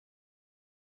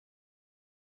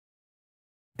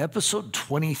Episode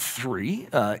 23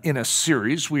 in a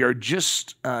series. We are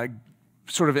just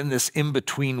sort of in this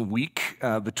in-between week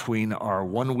between our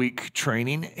 1-week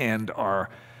training and our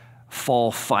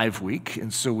fall 5-week.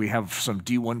 And so we have some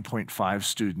D1.5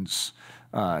 students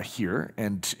here,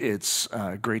 and it's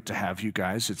great to have you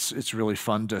guys. It's really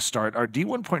fun to start our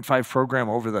D1.5 program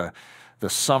over the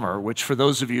summer, which for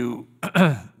those of you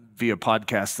via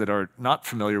podcast that are not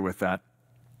familiar with that,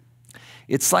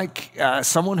 it's like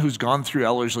someone who's gone through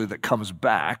Ellerslie that comes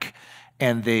back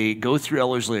and they go through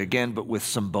Ellerslie again, but with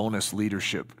some bonus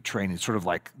leadership training, sort of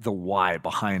like the why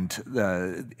behind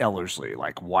the Ellerslie,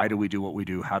 like why do we do what we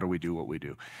do? How do we do what we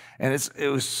do? And it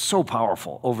was so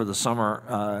powerful over the summer.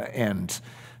 And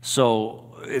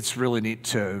so it's really neat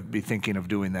to be thinking of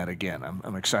doing that again.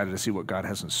 I'm excited to see what God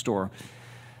has in store.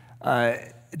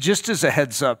 Just as a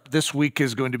heads up, this week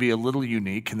is going to be a little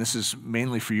unique, and this is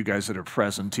mainly for you guys that are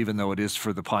present, even though it is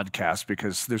for the podcast,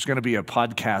 because there's going to be a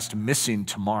podcast missing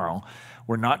tomorrow.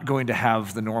 We're not going to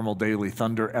have the normal Daily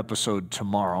Thunder episode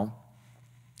tomorrow.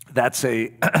 That's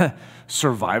a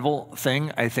survival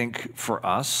thing, I think, for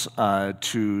us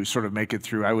to sort of make it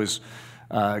through. I was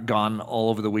gone all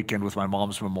over the weekend with my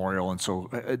mom's memorial, and so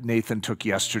Nathan took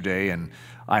yesterday, and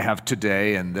I have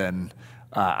today, and then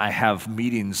I have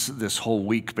meetings this whole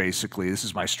week, basically. This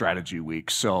is my strategy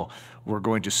week. So we're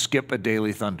going to skip a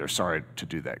Daily Thunder. Sorry to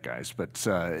do that, guys. But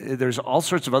there's all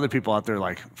sorts of other people out there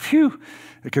like, phew,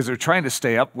 because they're trying to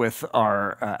stay up with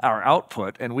our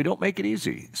output, and we don't make it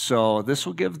easy. So this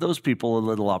will give those people a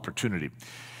little opportunity.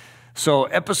 So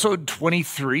episode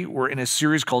 23, we're in a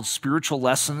series called Spiritual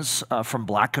Lessons from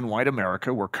Black and White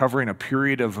America. We're covering a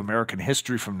period of American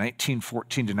history from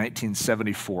 1914 to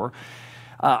 1974.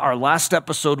 Our last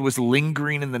episode was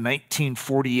lingering in the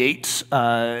 1948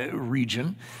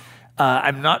 region.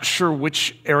 I'm not sure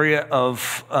which area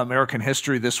of American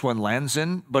history this one lands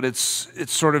in, but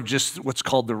it's sort of just what's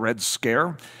called the Red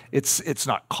Scare. It's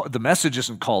not the message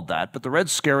isn't called that, but the Red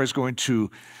Scare is going to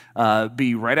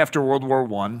be right after World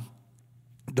War I.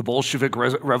 The Bolshevik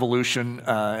Revolution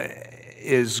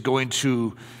is going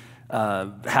to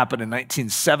happen in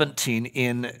 1917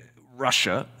 in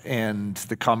Russia, and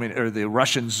the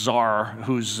Russian Tsar,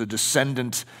 who's a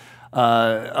descendant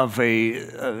of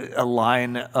a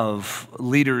line of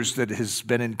leaders that has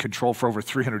been in control for over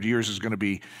 300 years, is going to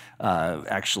be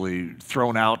actually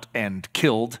thrown out and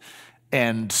killed.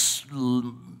 And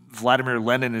Vladimir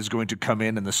Lenin is going to come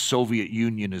in, and the Soviet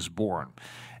Union is born.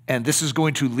 And this is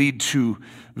going to lead to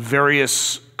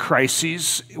various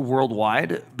crises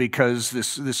worldwide because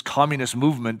this communist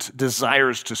movement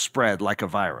desires to spread like a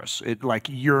virus. It like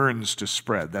yearns to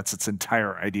spread. That's its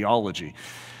entire ideology.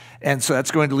 And so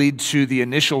that's going to lead to the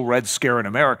initial Red Scare in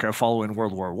America following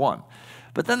World War I.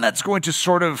 But then that's going to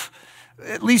sort of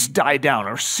at least die down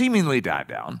or seemingly die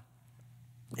down.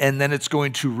 And then it's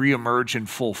going to reemerge in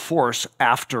full force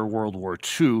after World War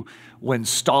II when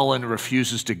Stalin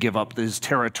refuses to give up his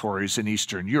territories in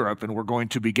Eastern Europe, and we're going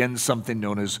to begin something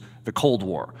known as the Cold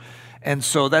War. And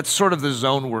so that's sort of the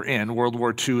zone we're in. World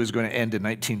War II is going to end in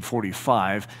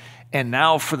 1945. And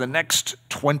now for the next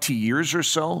 20 years or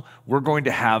so, we're going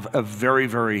to have a very,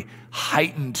 very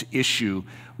heightened issue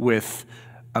with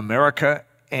America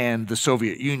and the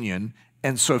Soviet Union.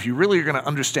 And so if you really are going to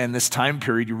understand this time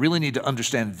period, you really need to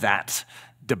understand that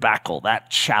debacle, that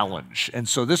challenge. And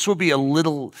so this will be a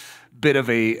little bit of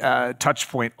a touch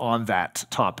point on that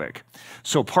topic.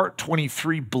 So part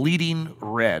 23, bleeding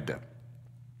red.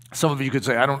 Some of you could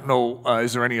say, I don't know,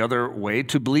 is there any other way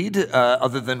to bleed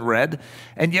other than red?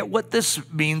 And yet what this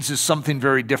means is something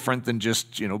very different than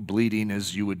just, bleeding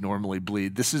as you would normally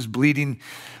bleed. This is bleeding.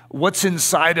 What's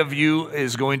inside of you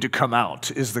is going to come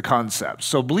out, is the concept.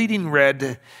 So bleeding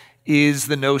red is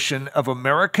the notion of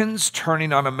Americans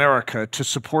turning on America to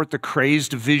support the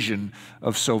crazed vision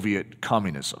of Soviet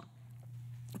communism.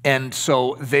 And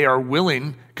so they are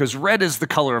willing, because red is the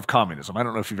color of communism. I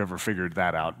don't know if you've ever figured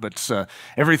that out, but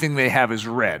everything they have is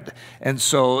red. And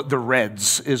so the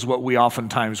Reds is what we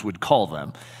oftentimes would call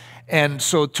them. And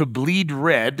so to bleed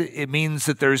red, it means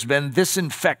that there's been this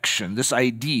infection, this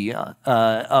idea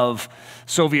of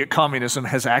Soviet communism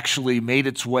has actually made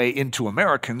its way into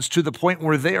Americans to the point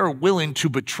where they are willing to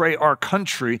betray our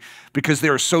country because they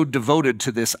are so devoted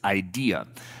to this idea.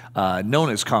 Known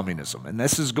as communism. And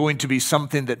this is going to be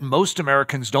something that most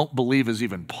Americans don't believe is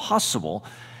even possible,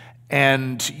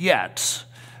 and yet,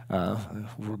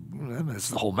 that's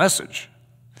the whole message.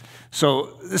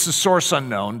 So this is source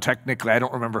unknown. Technically, I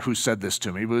don't remember who said this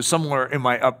to me, but it was somewhere in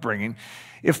my upbringing.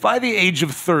 If by the age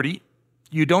of 30,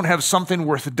 you don't have something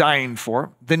worth dying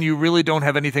for, then you really don't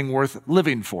have anything worth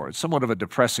living for. It's somewhat of a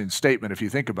depressing statement if you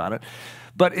think about it,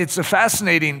 but it's a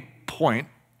fascinating point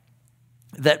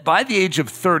that by the age of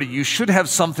 30, you should have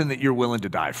something that you're willing to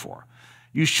die for.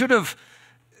 You should have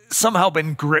somehow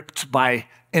been gripped by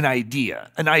an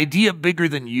idea bigger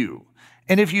than you.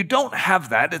 And if you don't have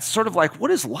that, it's sort of like,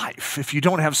 what is life if you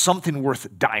don't have something worth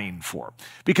dying for?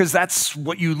 Because that's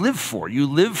what you live for. You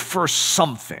live for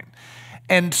something.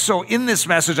 And so in this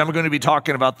message, I'm going to be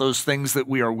talking about those things that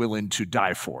we are willing to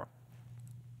die for.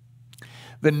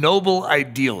 The noble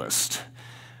idealist,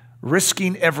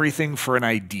 risking everything for an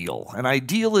ideal. An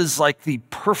ideal is like the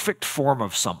perfect form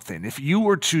of something. If you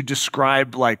were to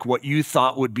describe like what you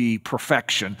thought would be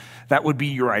perfection, that would be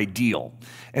your ideal.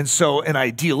 And so an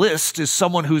idealist is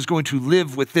someone who's going to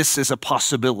live with this as a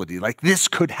possibility, like this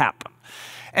could happen.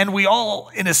 And we all,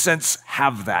 in a sense,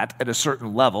 have that at a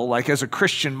certain level. Like as a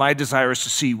Christian, my desire is to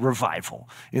see revival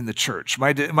in the church.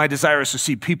 My desire is to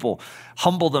see people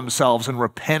humble themselves and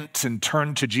repent and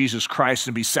turn to Jesus Christ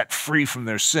and be set free from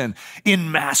their sin in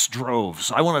mass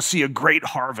droves. I want to see a great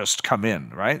harvest come in,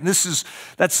 right? And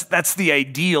that's the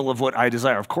ideal of what I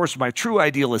desire. Of course, my true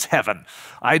ideal is heaven.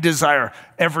 I desire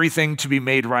everything to be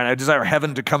made right. I desire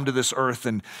heaven to come to this earth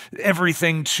and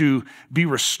everything to be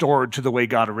restored to the way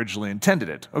God originally intended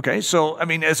it. Okay, so, I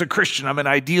mean, as a Christian, I'm an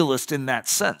idealist in that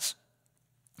sense.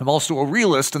 I'm also a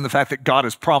realist in the fact that God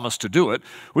has promised to do it,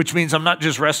 which means I'm not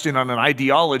just resting on an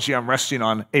ideology, I'm resting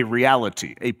on a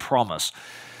reality, a promise.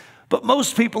 But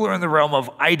most people are in the realm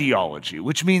of ideology,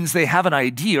 which means they have an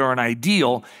idea or an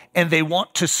ideal, and they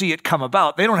want to see it come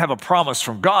about. They don't have a promise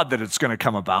from God that it's going to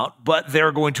come about, but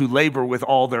they're going to labor with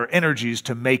all their energies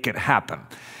to make it happen.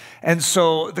 And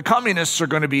so the communists are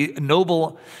going to be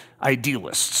noble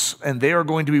idealists, and they are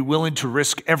going to be willing to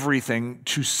risk everything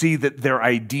to see that their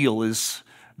ideal is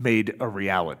made a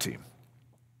reality.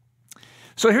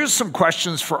 So here's some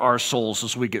questions for our souls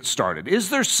as we get started. Is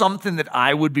there something that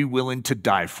I would be willing to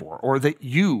die for, or that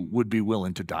you would be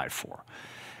willing to die for?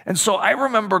 And so I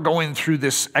remember going through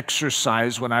this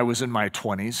exercise when I was in my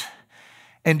 20s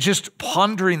and just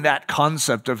pondering that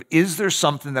concept of, is there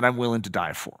something that I'm willing to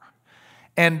die for?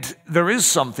 And there is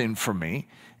something for me,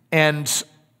 and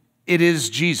it is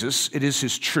Jesus, it is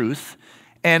his truth,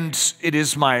 and it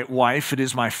is my wife, it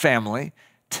is my family.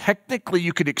 Technically,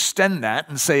 you could extend that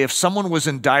and say if someone was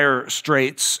in dire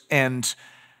straits and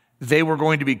they were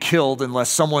going to be killed unless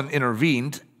someone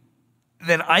intervened,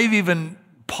 then I've even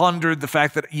pondered the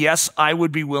fact that, yes, I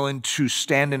would be willing to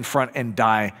stand in front and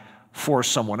die for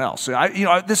someone else.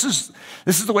 This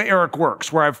is the way Eric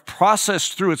works, where I've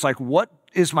processed through, it's like, what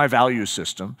is my value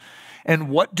system? And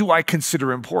what do I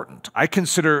consider important? I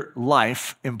consider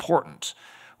life important,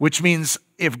 which means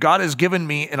if God has given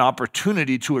me an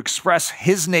opportunity to express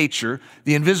his nature,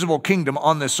 the invisible kingdom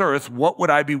on this earth, what would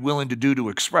I be willing to do to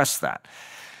express that?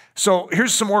 So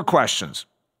here's some more questions.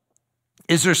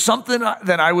 Is there something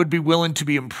that I would be willing to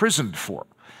be imprisoned for?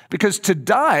 Because to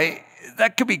die,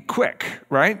 that could be quick,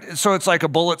 right? So it's like a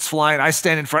bullet's flying. I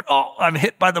stand in front. Oh, I'm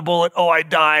hit by the bullet. Oh, I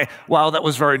die. Wow, that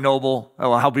was very noble.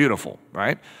 Oh, how beautiful,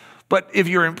 right? But if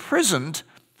you're imprisoned,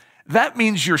 that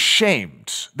means you're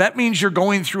shamed. That means you're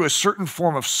going through a certain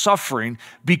form of suffering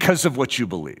because of what you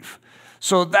believe.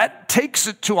 So that takes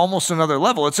it to almost another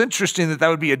level. It's interesting that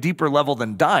would be a deeper level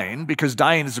than dying, because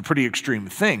dying is a pretty extreme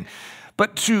thing.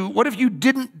 But what if you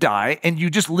didn't die and you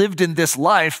just lived in this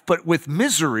life, but with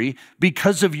misery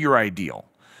because of your ideal?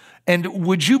 And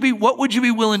what would you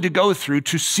be willing to go through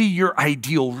to see your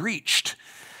ideal reached?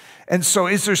 And so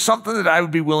is there something that I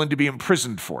would be willing to be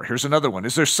imprisoned for? Here's another one.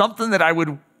 Is there something that I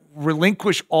would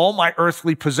relinquish all my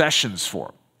earthly possessions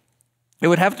for? It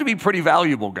would have to be pretty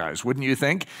valuable, guys, wouldn't you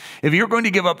think? If you're going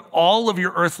to give up all of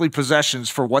your earthly possessions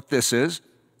for what this is,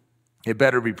 it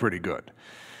better be pretty good.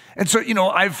 And so,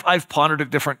 I've pondered at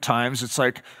different times. It's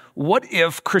like, what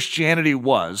if Christianity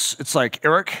it's like,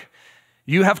 Eric,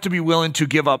 you have to be willing to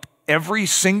give up every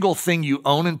single thing you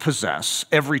own and possess,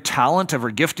 every talent,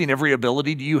 every gifting, every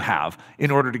ability you have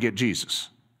in order to get Jesus.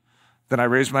 Then I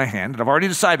raised my hand, and I've already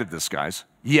decided this, guys.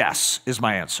 Yes is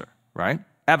my answer, right?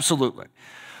 Absolutely.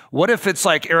 What if it's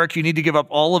like, Eric, you need to give up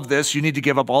all of this, you need to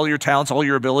give up all your talents, all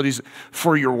your abilities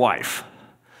for your wife,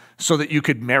 so that you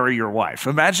could marry your wife?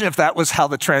 Imagine if that was how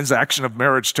the transaction of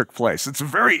marriage took place. It's a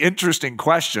very interesting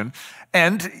question.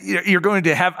 And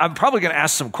I'm probably going to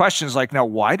ask some questions like, now,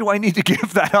 why do I need to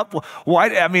give that up?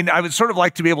 I would sort of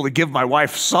like to be able to give my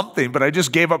wife something, but I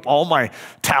just gave up all my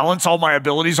talents, all my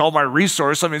abilities, all my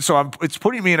resources. It's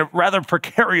putting me in a rather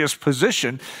precarious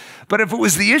position. But if it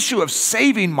was the issue of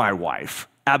saving my wife,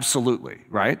 absolutely,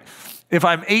 right? If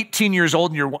I'm 18 years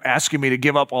old and you're asking me to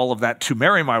give up all of that to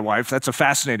marry my wife, that's a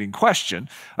fascinating question.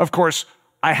 Of course,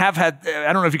 I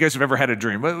don't know if you guys have ever had a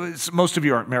dream. Most of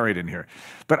you aren't married in here.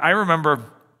 But I remember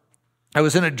I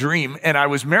was in a dream and I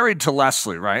was married to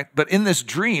Leslie, right? But in this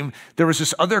dream, there was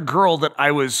this other girl that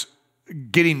I was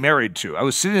getting married to. I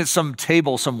was sitting at some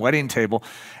table, some wedding table,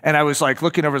 and I was like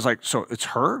looking over, I was like, so it's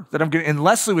her that I'm getting, and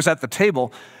Leslie was at the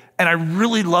table, and I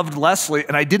really loved Leslie,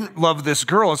 and I didn't love this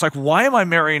girl. It's like, why am I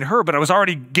marrying her? But I was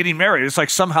already getting married. It's like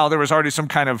somehow there was already some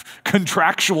kind of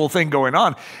contractual thing going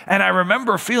on. And I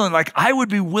remember feeling like I would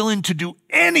be willing to do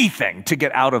anything to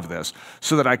get out of this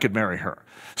so that I could marry her.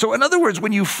 So in other words,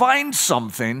 when you find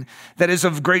something that is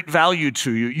of great value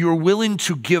to you, you're willing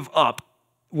to give up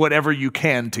whatever you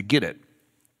can to get it.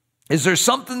 Is there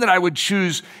something that I would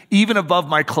choose even above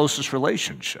my closest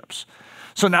relationships?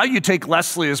 So now you take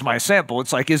Leslie as my sample.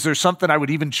 It's like, is there something I would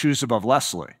even choose above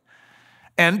Leslie?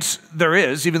 And there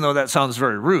is, even though that sounds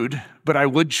very rude, but I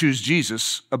would choose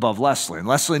Jesus above Leslie. And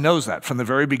Leslie knows that from the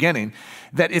very beginning,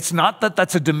 that it's not that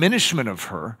that's a diminishment of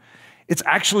her. It's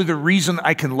actually the reason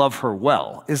I can love her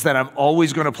well, is that I'm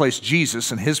always going to place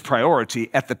Jesus and his priority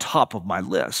at the top of my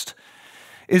list.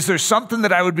 Is there something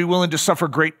that I would be willing to suffer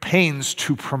great pains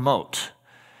to promote?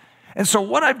 And so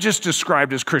what I've just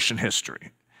described is Christian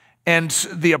history. And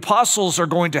the apostles are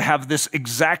going to have this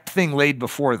exact thing laid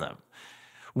before them.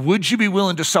 Would you be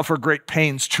willing to suffer great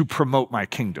pains to promote my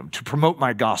kingdom, to promote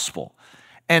my gospel?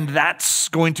 And that's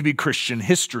going to be Christian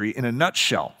history in a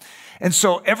nutshell. And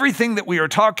so everything that we are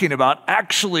talking about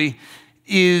actually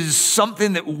is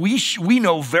something that we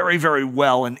know very, very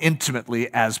well and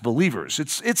intimately as believers.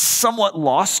 It's somewhat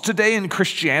lost today in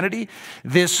Christianity,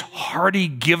 this hearty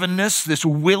givenness, this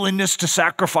willingness to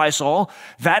sacrifice all.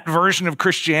 That version of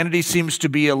Christianity seems to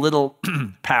be a little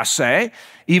passé,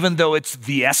 even though it's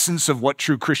the essence of what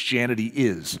true Christianity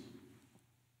is.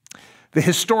 The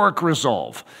historic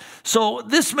resolve. So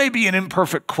this may be an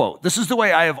imperfect quote. This is the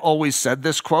way I have always said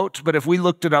this quote, but if we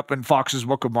looked it up in Fox's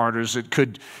Book of Martyrs, it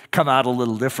could come out a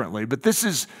little differently. But this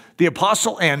is the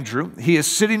Apostle Andrew. He is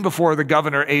sitting before the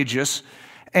governor Aegeus,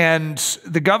 and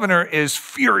the governor is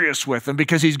furious with him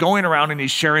because he's going around and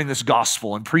he's sharing this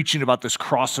gospel and preaching about this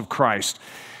cross of Christ.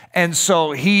 And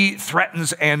so he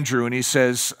threatens Andrew and he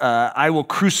says, I will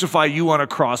crucify you on a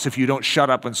cross if you don't shut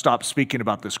up and stop speaking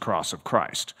about this cross of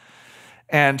Christ.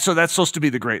 And so that's supposed to be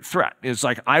the great threat. It's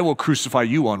like, I will crucify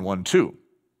you on one too.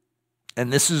 And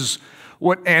this is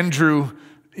what Andrew,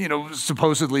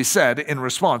 supposedly said in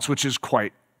response, which is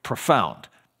quite profound.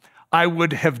 I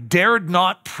would have dared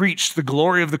not preach the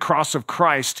glory of the cross of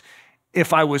Christ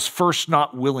if I was first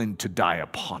not willing to die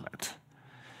upon it.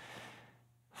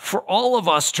 For all of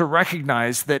us to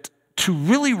recognize that to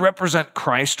really represent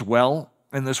Christ well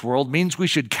in this world means we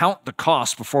should count the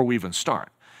cost before we even start.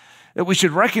 That we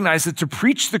should recognize that to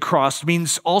preach the cross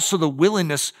means also the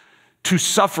willingness to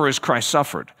suffer as Christ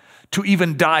suffered, to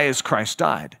even die as Christ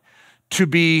died, to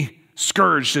be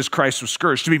scourged as Christ was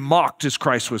scourged, to be mocked as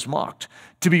Christ was mocked,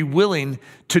 to be willing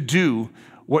to do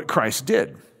what Christ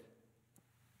did.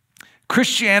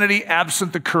 Christianity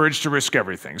absent the courage to risk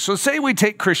everything. So say we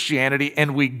take Christianity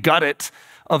and we gut it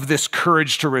of this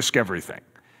courage to risk everything.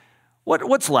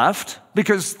 What's left?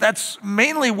 Because that's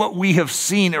mainly what we have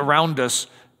seen around us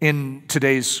in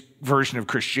today's version of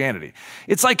Christianity.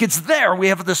 It's like it's there, we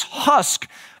have this husk,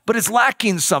 but it's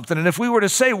lacking something. And if we were to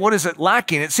say, what is it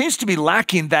lacking? It seems to be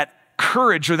lacking that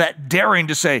courage or that daring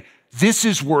to say, this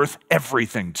is worth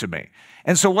everything to me.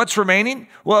 And so what's remaining?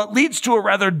 Well, it leads to a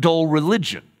rather dull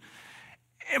religion.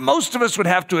 Most of us would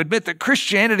have to admit that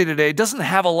Christianity today doesn't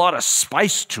have a lot of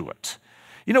spice to it.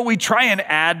 We try and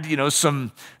add,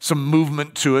 some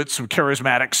movement to it, some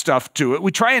charismatic stuff to it.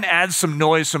 We try and add some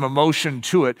noise, some emotion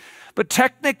to it. But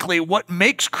technically, what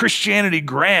makes Christianity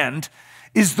grand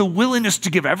is the willingness to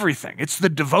give everything. It's the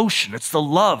devotion. It's the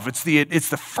love. It's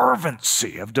the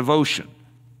fervency of devotion.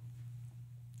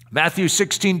 Matthew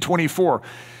 16:24.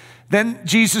 Then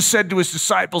Jesus said to his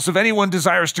disciples, if anyone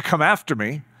desires to come after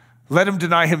me, let him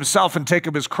deny himself and take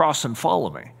up his cross and follow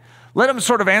me. Let him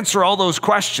sort of answer all those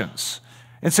questions.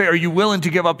 And say, are you willing to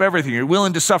give up everything? Are you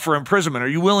willing to suffer imprisonment? Are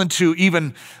you willing to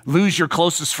even lose your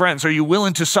closest friends? Are you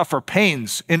willing to suffer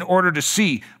pains in order to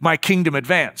see my kingdom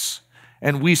advance?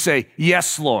 And we say,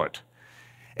 yes, Lord.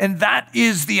 And that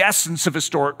is the essence of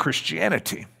historic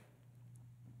Christianity.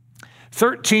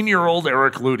 13-year-old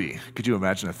Eric Ludy. Could you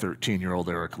imagine a 13-year-old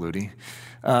Eric Ludy?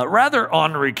 Rather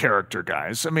ornery character,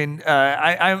 guys. I mean,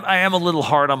 I am a little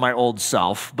hard on my old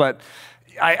self, but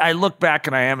I look back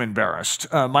and I am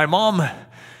embarrassed. My mom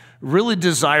really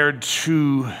desired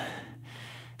to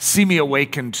see me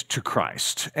awakened to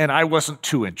Christ, and I wasn't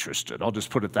too interested. I'll just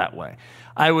put it that way.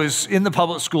 I was in the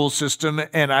public school system,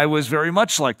 and I was very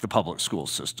much like the public school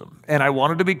system, and I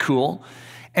wanted to be cool,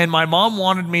 And my mom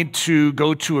wanted me to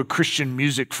go to a Christian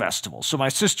music festival. So my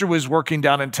sister was working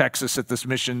down in Texas at this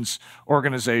missions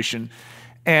organization.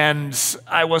 And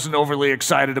I wasn't overly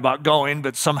excited about going,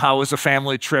 but somehow it was a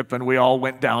family trip, and we all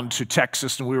went down to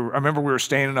Texas. And I remember we were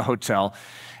staying in a hotel,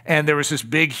 and there was this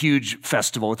big, huge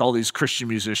festival with all these Christian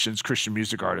musicians, Christian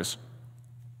music artists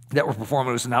that were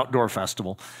performing. It was an outdoor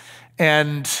festival.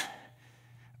 And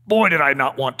boy, did I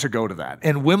not want to go to that.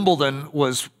 And Wimbledon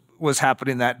was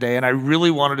happening that day, and I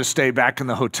really wanted to stay back in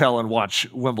the hotel and watch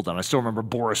Wimbledon. I still remember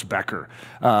Boris Becker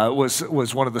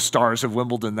was one of the stars of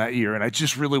Wimbledon that year, and I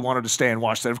just really wanted to stay and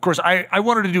watch that. Of course, I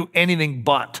wanted to do anything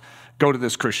but go to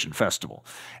this Christian festival.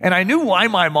 And I knew why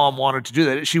my mom wanted to do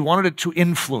that. She wanted it to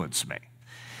influence me.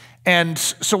 And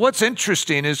so what's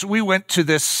interesting is we went to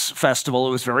this festival.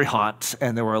 It was very hot,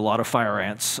 and there were a lot of fire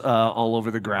ants all over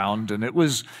the ground, and it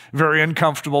was very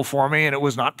uncomfortable for me, and it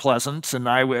was not pleasant, and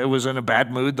I was in a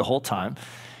bad mood the whole time.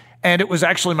 And it was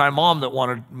actually my mom that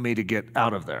wanted me to get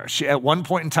out of there. At one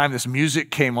point in time, this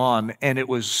music came on, and it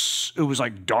was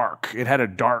like dark. It had a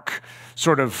dark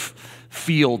sort of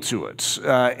feel to it.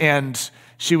 And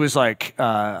she was like,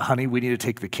 honey, we need to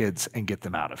take the kids and get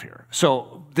them out of here.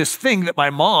 So this thing that my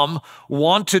mom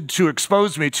wanted to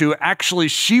expose me to, actually,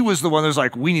 she was the one that was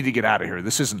like, we need to get out of here.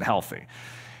 This isn't healthy.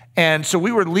 And so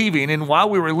we were leaving, and while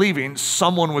we were leaving,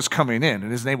 someone was coming in,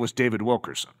 and his name was David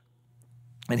Wilkerson.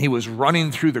 And he was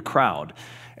running through the crowd,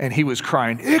 and he was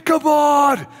crying,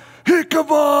 Ichabod,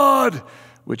 Ichabod,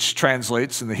 which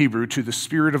translates in the Hebrew to the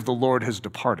Spirit of the Lord has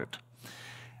departed.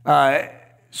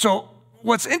 So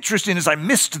what's interesting is I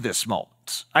missed this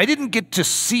moment. I didn't get to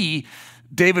see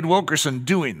David Wilkerson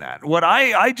doing that. What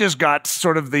I just got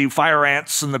sort of the fire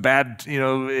ants and the bad,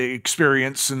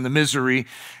 experience and the misery,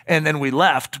 and then we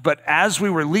left. But as we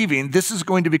were leaving, this is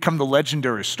going to become the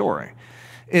legendary story.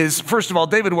 First of all,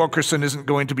 David Wilkerson isn't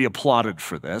going to be applauded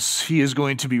for this. He is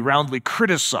going to be roundly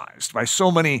criticized by so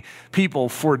many people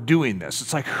for doing this.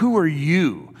 It's like, who are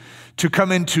you to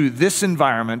come into this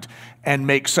environment and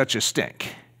make such a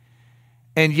stink?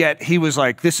 And yet he was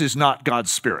like, this is not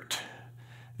God's Spirit.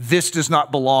 This does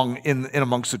not belong in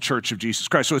amongst the Church of Jesus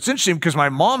Christ. So it's interesting because my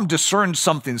mom discerned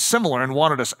something similar and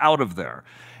wanted us out of there.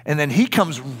 And then he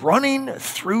comes running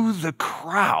through the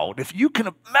crowd. If you can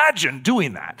imagine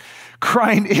doing that,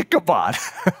 crying Ichabod.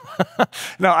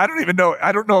 Now, I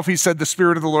don't know if he said the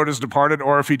Spirit of the Lord has departed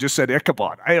or if he just said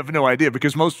Ichabod. I have no idea,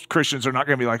 because most Christians are not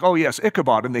going to be like, oh yes,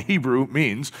 Ichabod in the Hebrew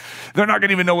means. They're not going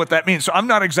to even know what that means. So I'm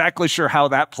not exactly sure how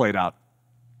that played out.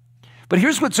 But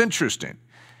here's what's interesting.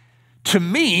 To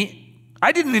me,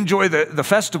 I didn't enjoy the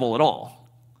festival at all.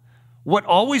 What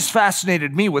always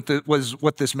fascinated me was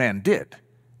what this man did,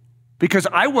 because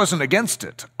I wasn't against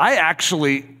it. I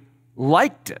actually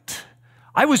liked it.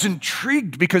 I was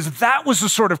intrigued because that was the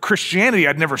sort of Christianity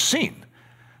I'd never seen.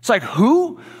 It's like,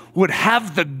 who would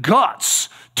have the guts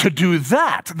to do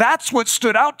that? That's what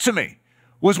stood out to me,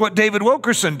 was what David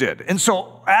Wilkerson did. And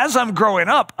so as I'm growing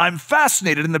up, I'm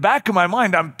fascinated. In the back of my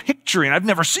mind, I'm picturing, I've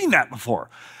never seen that before,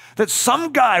 that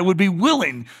some guy would be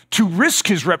willing to risk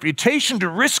his reputation, to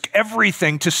risk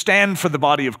everything to stand for the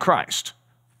body of Christ.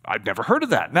 I'd never heard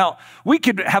of that. Now, we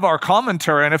could have our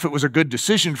commentary on if it was a good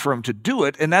decision for him to do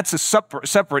it, and that's a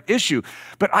separate issue.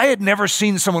 But I had never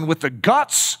seen someone with the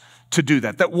guts to do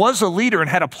that was a leader and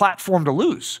had a platform to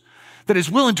lose, that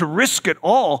is willing to risk it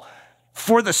all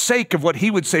for the sake of what he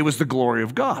would say was the glory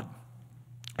of God.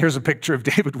 Here's a picture of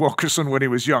David Wilkerson when he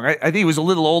was young. I think he was a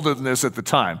little older than this at the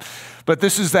time. But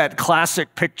this is that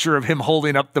classic picture of him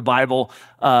holding up the Bible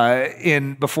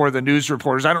before the news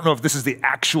reporters. I don't know if this is the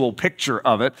actual picture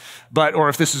of it, or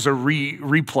if this is a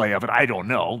replay of it. I don't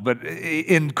know. But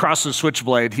in Cross the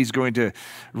Switchblade, he's going to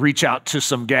reach out to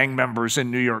some gang members in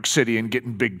New York City and get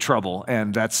in big trouble.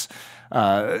 And it's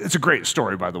a great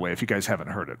story, by the way, if you guys haven't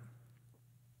heard it.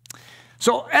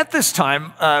 So at this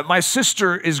time, my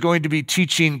sister is going to be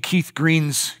teaching Keith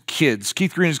Green's kids.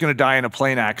 Keith Green is going to die in a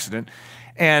plane accident.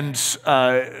 And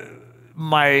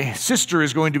my sister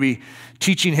is going to be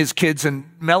teaching his kids, and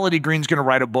Melody Green's going to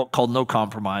write a book called No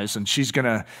Compromise, and she's going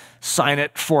to sign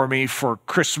it for me for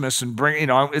Christmas and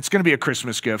it's going to be a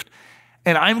Christmas gift.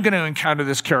 And I'm going to encounter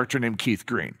this character named Keith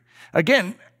Green.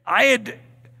 Again, I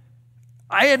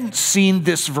hadn't seen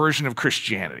this version of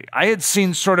Christianity. I had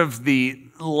seen sort of the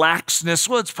laxness.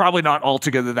 Well, it's probably not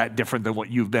altogether that different than what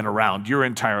you've been around your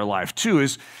entire life too.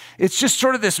 It's just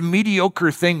sort of this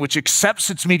mediocre thing which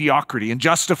accepts its mediocrity and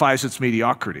justifies its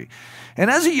mediocrity. And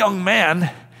as a young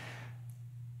man,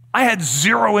 I had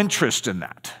zero interest in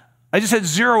that. I just had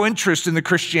zero interest in the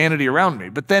Christianity around me.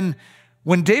 But then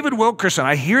when David Wilkerson,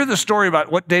 I hear the story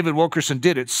about what David Wilkerson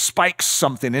did, it spikes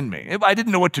something in me. I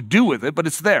didn't know what to do with it, but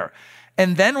it's there.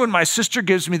 And then when my sister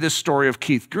gives me this story of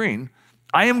Keith Green,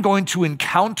 I am going to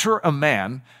encounter a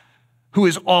man who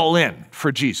is all in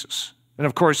for Jesus. And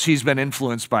of course, he's been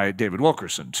influenced by David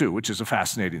Wilkerson too, which is a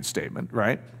fascinating statement,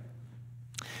 right?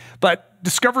 But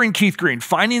discovering Keith Green,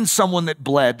 finding someone that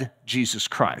bled Jesus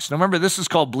Christ. Now remember, this is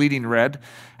called bleeding red.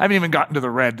 I haven't even gotten to the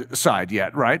red side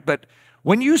yet, right? But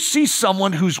when you see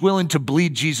someone who's willing to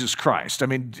bleed Jesus Christ, I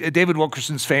mean, David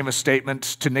Wilkerson's famous statement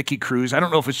to Nikki Cruz, I don't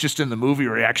know if it's just in the movie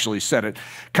or he actually said it,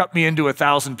 cut me into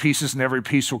 1,000 pieces and every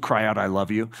piece will cry out, I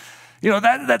love you. You know,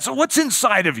 that's what's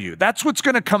inside of you. That's what's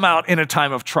going to come out in a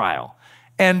time of trial.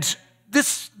 And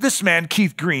this man,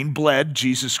 Keith Green, bled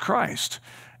Jesus Christ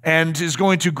and is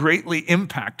going to greatly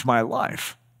impact my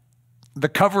life. The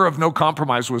cover of No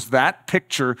Compromise was that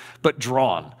picture, but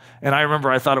drawn. And I remember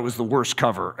I thought it was the worst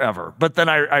cover ever. But then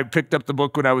I picked up the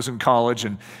book when I was in college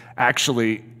and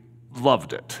actually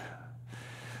loved it.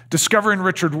 Discovering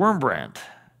Richard Wurmbrand.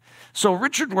 So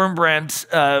Richard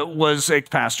Wurmbrand was a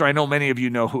pastor. I know many of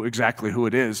you know exactly who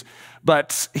it is.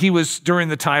 But he was during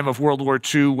the time of World War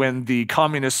II when the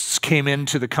communists came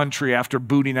into the country after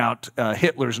booting out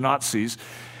Hitler's Nazis.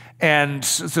 And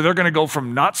so they're going to go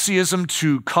from Nazism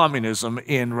to communism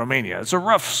in Romania. It's a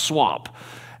rough swap.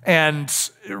 And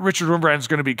Richard Wurmbrand is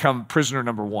going to become prisoner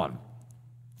number one.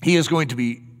 He is going to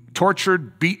be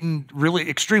tortured, beaten really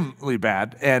extremely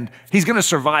bad, and he's going to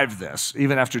survive this,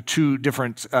 even after 2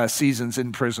 different seasons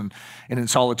in prison and in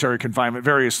solitary confinement,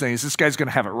 various things. This guy's going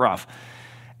to have it rough.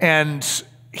 And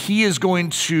he is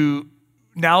going to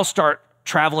now start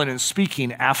traveling and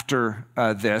speaking after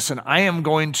this, and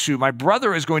my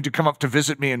brother is going to come up to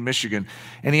visit me in Michigan,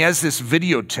 and he has this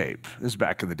videotape. This is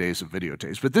back in the days of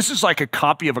videotapes, but this is like a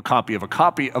copy of a copy of a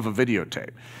copy of a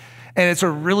videotape. And it's a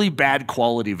really bad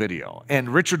quality video. And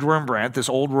Richard Wurmbrand, this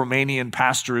old Romanian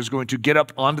pastor, is going to get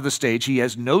up onto the stage. He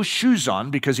has no shoes on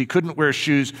because he couldn't wear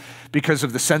shoes because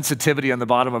of the sensitivity on the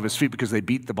bottom of his feet because they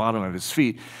beat the bottom of his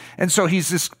feet. And so he's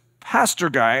this pastor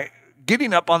guy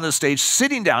getting up on the stage,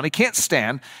 sitting down. He can't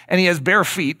stand, and he has bare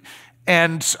feet.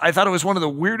 And I thought it was one of the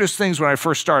weirdest things when I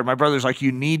first started. My brother's like,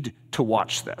 you need to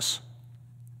watch this.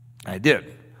 I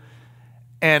did.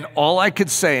 And all I could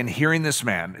say in hearing this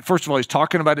man, first of all, he's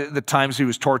talking about the times he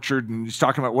was tortured, and he's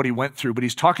talking about what he went through, but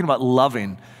he's talking about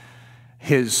loving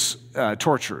his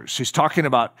torturers. He's talking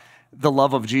about the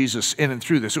love of Jesus in and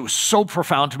through this. It was so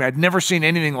profound to me. I'd never seen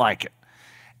anything like it.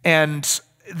 And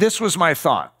this was my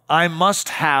thought. I must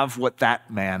have what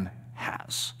that man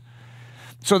has.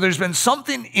 So there's been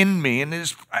something in me, and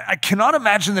I cannot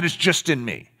imagine that it's just in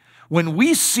me. When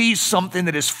we see something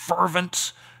that is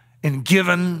fervent and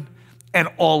given and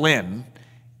all in,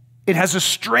 it has a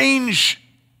strange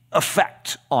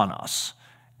effect on us,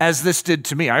 as this did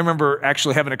to me. I remember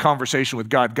actually having a conversation with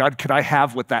God. God, could I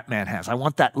have what that man has? I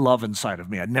want that love inside of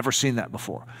me. I'd never seen that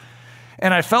before.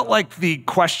 And I felt like the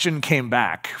question came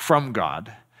back from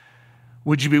God,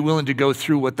 would you be willing to go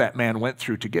through what that man went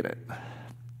through to get it?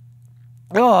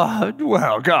 Oh,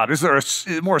 well, God, is there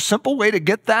a more simple way to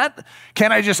get that?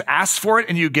 Can't I just ask for it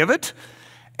and you give it?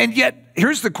 And yet,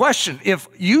 here's the question. If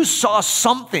you saw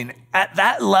something at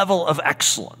that level of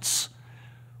excellence,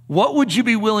 what would you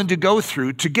be willing to go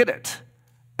through to get it?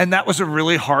 And that was a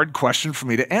really hard question for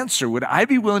me to answer. Would I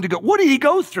be willing to go? What did he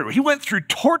go through? He went through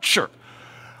torture.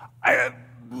 I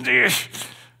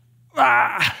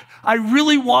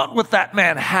really want what that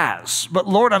man has, but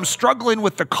Lord, I'm struggling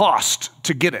with the cost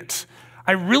to get it.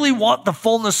 I really want the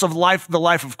fullness of life, the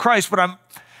life of Christ, but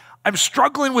I'm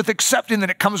struggling with accepting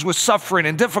that it comes with suffering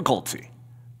and difficulty.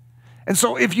 And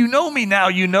so if you know me now,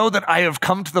 you know that I have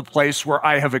come to the place where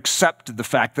I have accepted the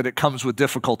fact that it comes with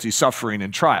difficulty, suffering,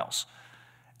 and trials.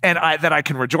 And that I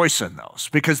can rejoice in those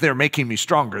because they're making me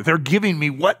stronger. They're giving me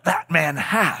what that man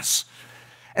has.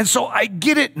 And so I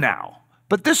get it now.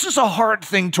 But this is a hard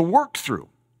thing to work through.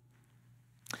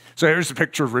 So here's a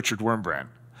picture of Richard Wurmbrand.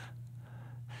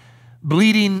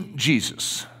 Bleeding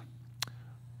Jesus.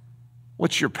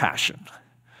 What's your passion?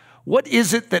 What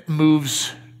is it that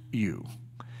moves you?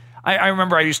 I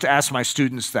remember I used to ask my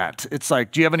students that. It's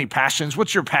like, do you have any passions?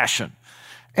 What's your passion?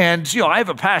 And, I have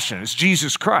a passion. It's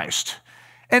Jesus Christ.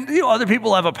 And, other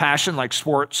people have a passion like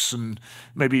sports and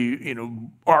maybe,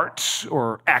 art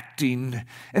or acting.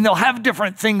 And they'll have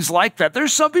different things like that.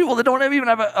 There's some people that don't even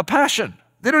have a passion.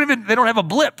 They don't have a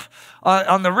blip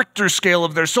on the Richter scale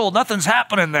of their soul. Nothing's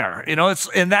happening there.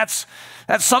 And that's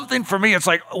something for me. It's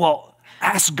like, well,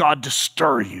 ask God to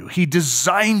stir you. He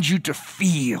designed you to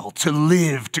feel, to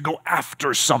live, to go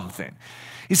after something.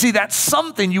 You see, that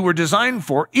something you were designed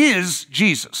for is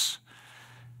Jesus.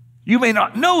 You may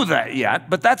not know that yet,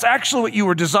 but that's actually what you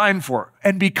were designed for.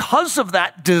 And because of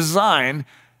that design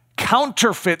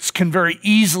counterfeits can very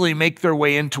easily make their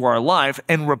way into our life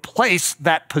and replace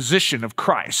that position of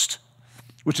Christ,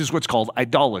 which is what's called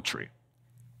idolatry.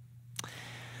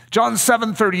 John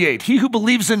 7:38, he who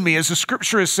believes in me, as the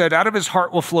scripture has said, out of his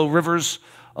heart will flow rivers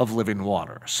of living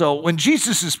water. So when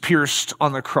Jesus is pierced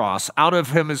on the cross, out of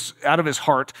his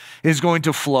heart is going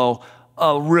to flow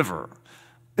a river.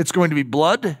 It's going to be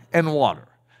blood and water.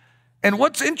 And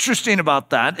what's interesting about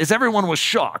that is everyone was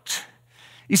shocked.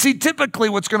 You see, typically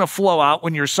what's going to flow out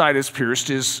when your side is pierced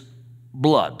is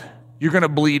blood. You're going to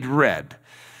bleed red.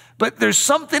 But there's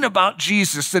something about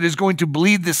Jesus that is going to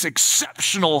bleed this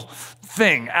exceptional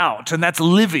thing out, and that's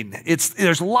living.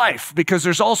 There's life, because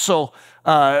there's also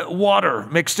water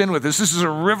mixed in with this. This is a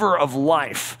river of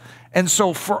life. And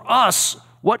so for us,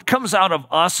 what comes out of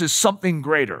us is something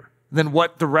greater than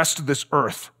what the rest of this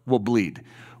earth will bleed.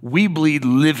 We bleed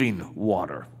living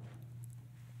water.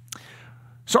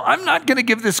 So I'm not going to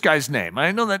give this guy's name.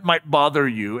 I know that might bother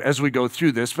you as we go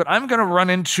through this, but I'm going to run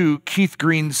into Keith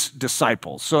Green's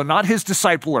disciples. So not his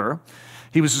discipler.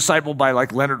 He was discipled by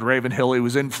like Leonard Ravenhill. He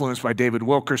was influenced by David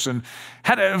Wilkerson,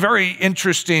 had a very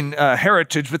interesting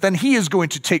heritage, but then he is going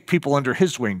to take people under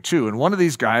his wing too. And one of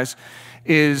these guys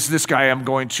is this guy I'm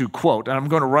going to quote, and I'm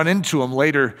going to run into him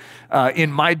later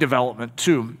in my development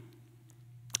too.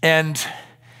 And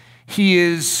he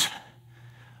is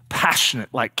passionate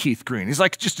like Keith Green. He's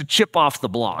like just a chip off the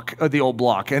block, the old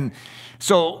block. And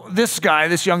so this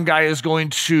young guy is going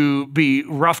to be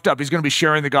roughed up. He's going to be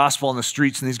sharing the gospel on the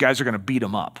streets, and these guys are going to beat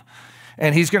him up.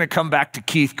 And he's going to come back to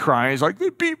Keith crying. He's like, they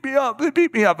beat me up.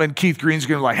 And Keith Green's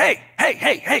going to be like,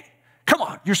 hey, come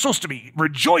on. You're supposed to be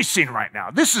rejoicing right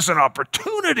now. This is an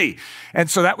opportunity. And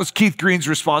so that was Keith Green's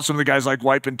response. Some of the guys like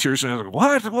wiping tears. And I was like,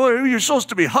 what? Well, you're supposed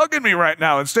to be hugging me right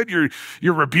now. Instead, you're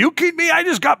rebuking me. I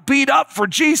just got beat up for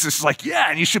Jesus. It's like, yeah,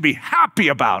 and you should be happy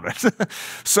about it.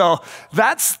 So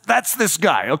that's this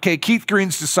guy. Okay, Keith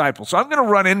Green's disciple. So I'm going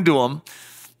to run into him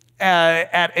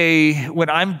when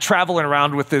I'm traveling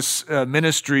around with this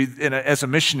ministry as a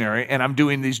missionary, and I'm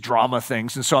doing these drama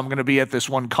things. And so I'm going to be at this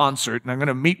one concert, and I'm going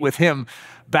to meet with him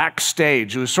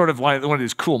backstage. It was sort of one of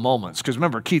these cool moments, because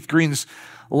remember, Keith Green's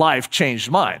life changed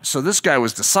mine. So this guy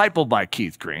was discipled by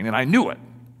Keith Green, and I knew it.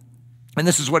 And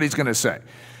this is what he's going to say.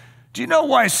 Do you know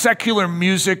why secular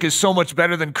music is so much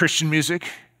better than Christian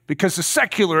music? Because the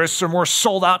secularists are more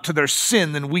sold out to their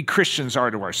sin than we Christians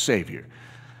are to our Savior.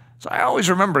 So I always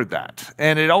remembered that,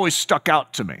 and it always stuck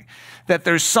out to me, that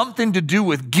there's something to do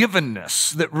with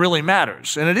givenness that really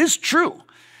matters. And it is true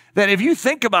that if you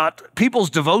think about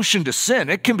people's devotion to sin,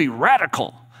 it can be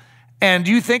radical. And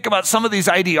you think about some of these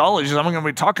ideologies, I'm going to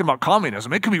be talking about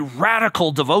communism, it can be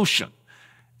radical devotion.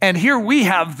 And here we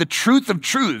have the truth of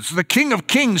truths, the King of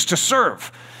Kings to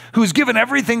serve, who's given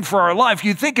everything for our life.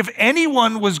 You'd think if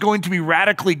anyone was going to be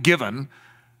radically given,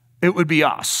 it would be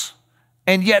us.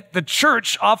 And yet the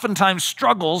church oftentimes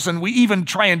struggles, and we even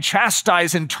try and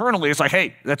chastise internally. It's like,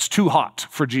 hey, that's too hot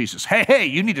for Jesus. Hey,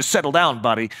 you need to settle down,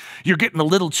 buddy. You're getting a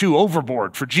little too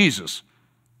overboard for Jesus.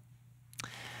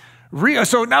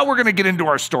 So now we're going to get into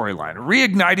our storyline,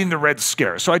 reigniting the Red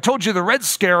Scare. So I told you the Red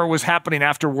Scare was happening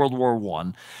after World War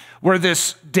I, where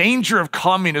this danger of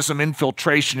communism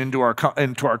infiltration into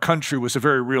our country was a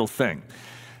very real thing.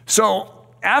 So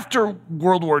after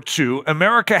World War II,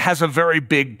 America has a very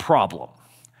big problem,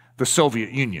 the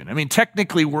Soviet Union. I mean,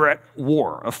 technically, we're at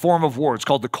war, a form of war. It's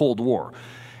called the Cold War.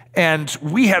 And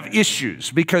we have issues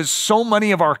because so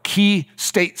many of our key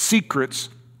state secrets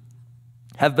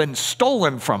have been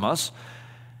stolen from us.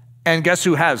 And guess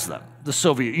who has them? The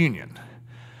Soviet Union,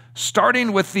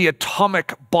 starting with the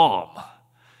atomic bomb.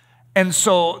 And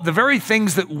so the very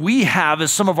things that we have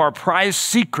as some of our prized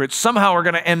secrets somehow are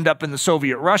going to end up in the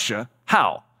Soviet Russia.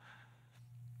 How?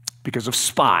 Because of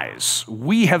spies.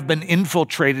 We have been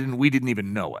infiltrated and we didn't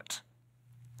even know it.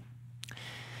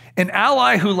 An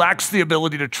ally who lacks the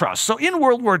ability to trust. So in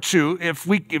World War II, if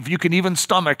you can even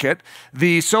stomach it,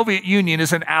 the Soviet Union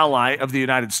is an ally of the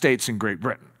United States and Great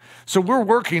Britain. So we're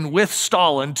working with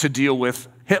Stalin to deal with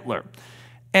Hitler.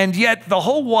 And yet the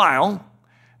whole while,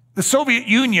 the Soviet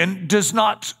Union does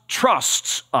not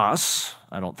trust us.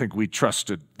 I don't think we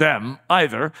trusted them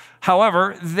either.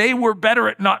 However, they were better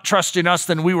at not trusting us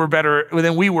than we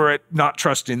were at not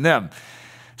trusting them.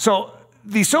 So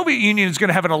the Soviet Union is going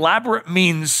to have an elaborate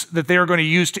means that they are going to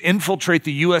use to infiltrate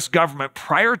the U.S. government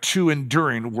prior to and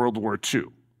during World War II.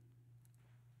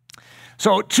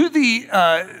 So to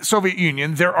the Soviet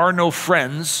Union, there are no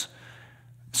friends.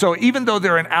 So even though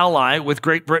they're an ally with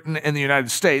Great Britain and the United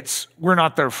States, we're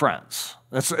not their friends.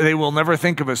 They will never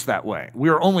think of us that way. We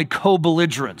are only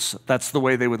co-belligerents. That's the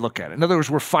way they would look at it. In other words,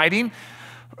 we're fighting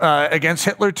against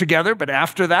Hitler together, but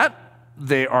after that,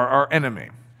 they are our enemy.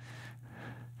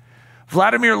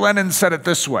 Vladimir Lenin said it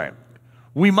this way: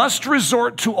 we must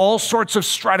resort to all sorts of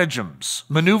stratagems,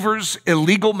 maneuvers,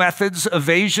 illegal methods,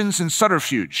 evasions, and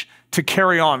subterfuge to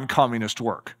carry on communist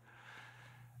work.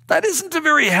 That isn't a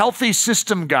very healthy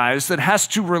system, guys, that has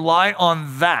to rely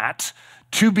on that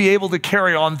to be able to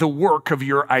carry on the work of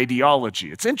your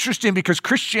ideology. It's interesting because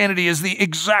Christianity is the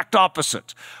exact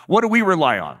opposite. What do we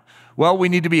rely on? Well, we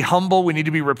need to be humble, we need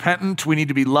to be repentant, we need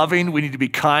to be loving, we need to be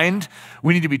kind,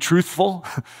 we need to be truthful.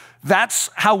 That's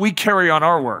how we carry on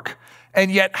our work.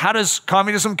 And yet, how does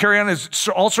communism carry on? It's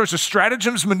all sorts of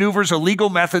stratagems, maneuvers, illegal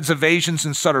methods, evasions,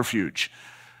 and subterfuge.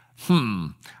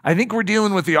 I think we're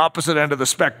dealing with the opposite end of the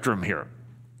spectrum here.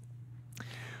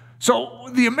 So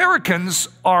the Americans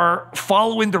are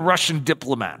following the Russian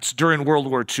diplomats during World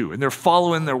War II, and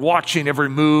they're watching every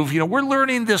move. We're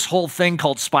learning this whole thing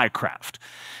called spycraft.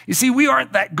 You see, we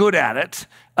aren't that good at it.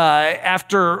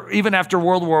 Even after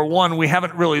World War I, we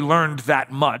haven't really learned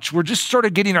that much. We're just sort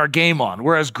of getting our game on,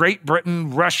 whereas Great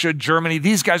Britain, Russia, Germany,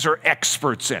 these guys are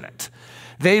experts in it.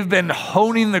 They've been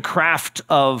honing the craft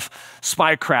of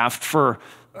spycraft for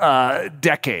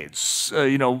decades,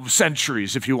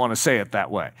 centuries, if you want to say it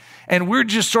that way. And we're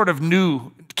just sort of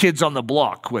new kids on the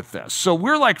block with this. So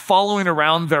we're like following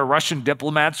around their Russian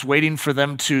diplomats, waiting for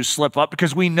them to slip up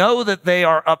because we know that they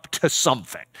are up to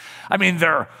something. I mean,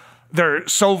 they're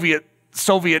Soviet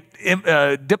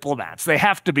diplomats. They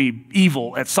have to be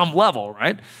evil at some level,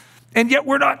 right? And yet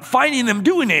we're not finding them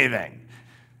doing anything.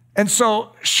 And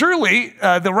so surely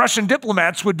the Russian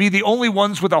diplomats would be the only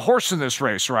ones with a horse in this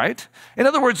race, right? In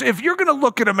other words, if you're going to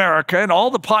look at America and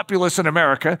all the populace in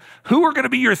America, who are going to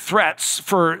be your threats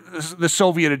for the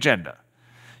Soviet agenda?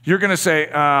 You're going to say,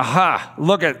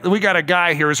 we got a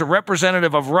guy here as a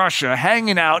representative of Russia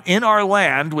hanging out in our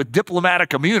land with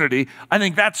diplomatic immunity. I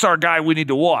think that's our guy we need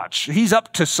to watch. He's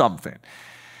up to something.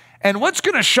 And what's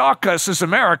going to shock us as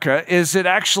America is it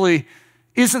actually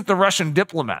isn't the Russian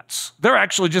diplomats. They're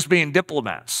actually just being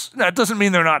diplomats. That doesn't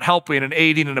mean they're not helping and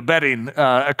aiding and abetting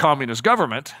a communist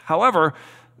government. However,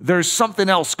 there's something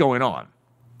else going on.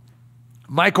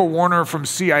 Michael Warner from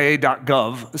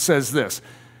CIA.gov says this.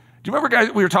 Do you remember,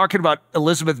 guys, we were talking about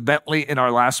Elizabeth Bentley in our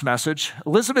last message?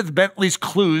 Elizabeth Bentley's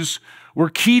clues were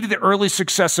key to the early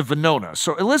success of Venona.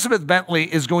 So Elizabeth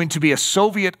Bentley is going to be a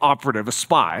Soviet operative, a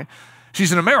spy.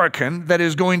 She's an American that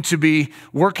is going to be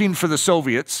working for the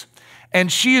Soviets. And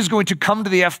she is going to come to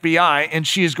the FBI and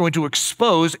she is going to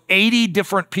expose 80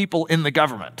 different people in the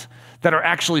government that are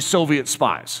actually Soviet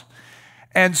spies.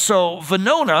 And so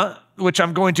Venona, which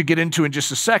I'm going to get into in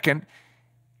just a second,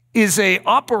 is an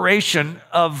operation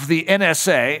of the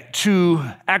NSA to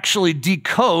actually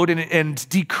decode and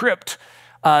decrypt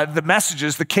the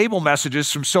messages, the cable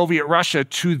messages from Soviet Russia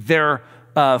to their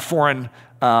foreign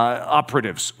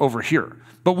operatives over here.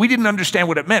 But we didn't understand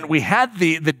what it meant. We had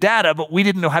the data, but we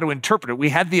didn't know how to interpret it. We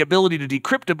had the ability to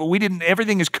decrypt it, but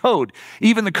everything is code,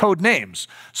 even the code names.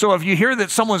 So if you hear that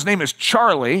someone's name is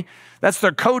Charlie, that's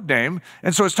their code name.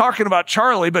 And so it's talking about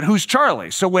Charlie, but who's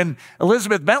Charlie? So when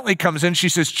Elizabeth Bentley comes in, she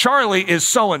says, Charlie is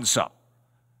so-and-so.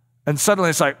 And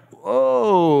suddenly it's like,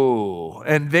 oh,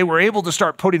 and they were able to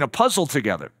start putting a puzzle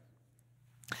together.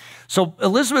 So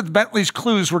Elizabeth Bentley's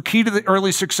clues were key to the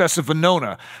early success of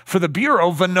Venona. For the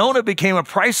Bureau, Venona became a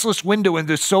priceless window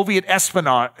into Soviet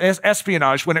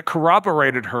espionage when it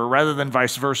corroborated her rather than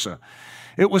vice versa.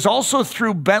 It was also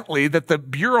through Bentley that the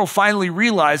Bureau finally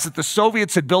realized that the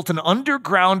Soviets had built an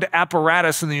underground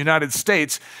apparatus in the United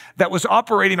States that was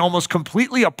operating almost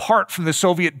completely apart from the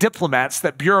Soviet diplomats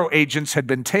that Bureau agents had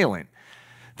been tailing.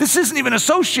 This isn't even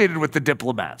associated with the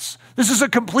diplomats. This is a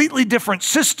completely different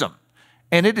system.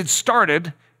 And it had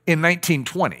started in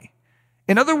 1920.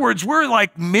 In other words, we're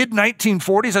like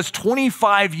mid-1940s. That's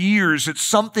 25 years that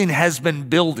something has been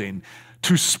building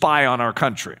to spy on our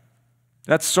country.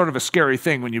 That's sort of a scary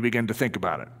thing when you begin to think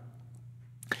about it.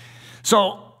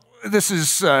 So this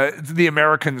is the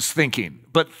Americans thinking.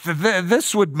 But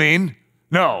this would mean,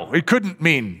 no, it couldn't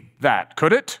mean that,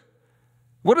 could it?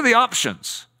 What are the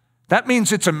options? That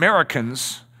means it's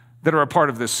Americans that are a part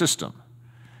of this system.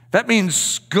 That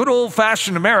means good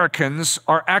old-fashioned Americans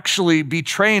are actually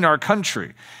betraying our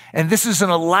country. And this is an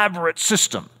elaborate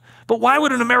system. But why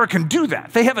would an American do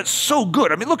that? They have it so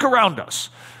good. I mean, look around us.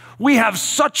 We have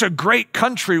such a great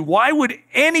country. Why would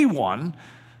anyone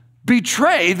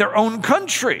betray their own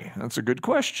country? That's a good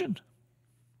question.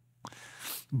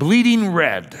 Bleeding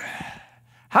red.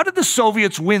 How did the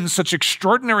Soviets win such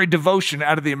extraordinary devotion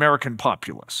out of the American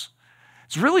populace?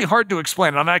 It's really hard to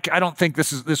explain, and I don't think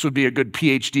this would be a good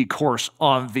PhD course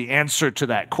on the answer to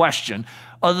that question,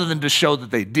 other than to show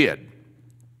that they did.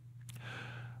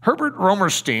 Herbert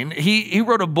Romerstein, he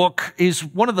wrote a book. He's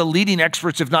one of the leading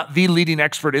experts, if not the leading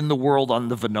expert in the world on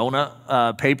the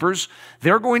Venona papers.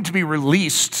 They're going to be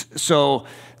released. So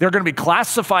they're going to be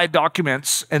classified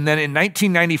documents. And then in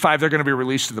 1995, they're going to be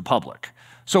released to the public.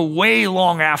 So way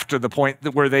long after the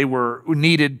point where they were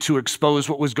needed to expose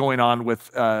what was going on with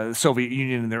the Soviet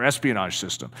Union and their espionage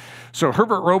system. So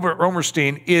Herbert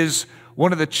Romerstein is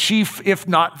one of the chief, if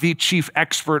not the chief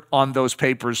expert on those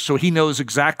papers. So he knows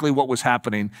exactly what was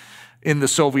happening in the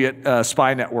Soviet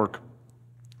spy network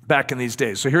back in these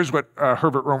days. So here's what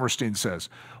Herbert Romerstein says.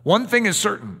 One thing is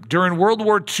certain. During World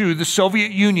War II, the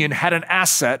Soviet Union had an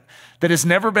asset that has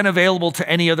never been available to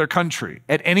any other country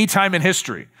at any time in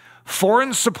history.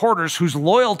 Foreign supporters whose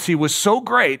loyalty was so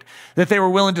great that they were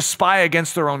willing to spy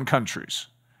against their own countries.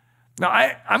 Now,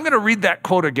 I'm going to read that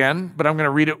quote again, but I'm going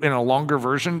to read it in a longer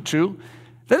version too.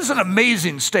 That is an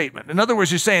amazing statement. In other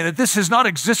words, you're saying that this has not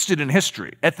existed in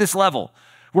history at this level,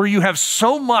 where you have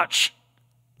so much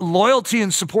loyalty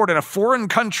and support in a foreign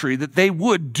country that they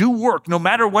would do work no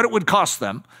matter what it would cost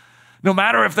them, no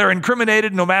matter if they're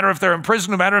incriminated, no matter if they're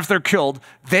imprisoned, no matter if they're killed,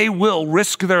 they will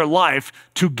risk their life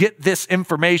to get this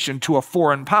information to a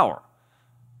foreign power.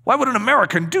 Why would an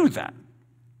American do that?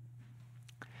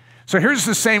 So here's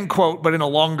the same quote, but in a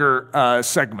longer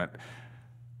segment.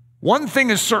 One thing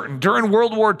is certain. During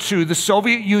World War II, the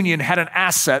Soviet Union had an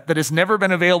asset that has never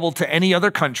been available to any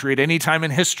other country at any time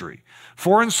in history.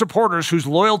 Foreign supporters whose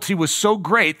loyalty was so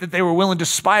great that they were willing to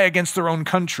spy against their own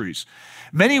countries.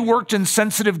 Many worked in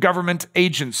sensitive government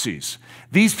agencies.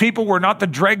 These people were not the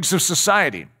dregs of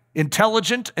society.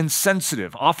 Intelligent and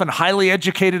sensitive, often highly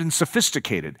educated and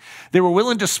sophisticated. They were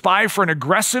willing to spy for an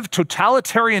aggressive,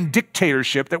 totalitarian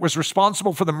dictatorship that was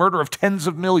responsible for the murder of tens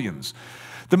of millions.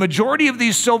 The majority of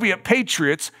these Soviet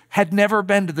patriots had never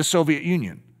been to the Soviet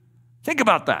Union. Think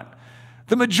about that.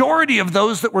 The majority of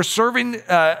those that were serving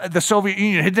the Soviet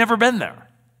Union had never been there.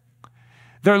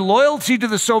 Their loyalty to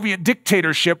the Soviet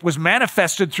dictatorship was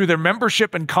manifested through their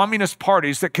membership in communist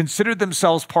parties that considered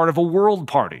themselves part of a world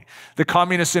party, the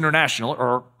Communist International,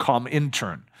 or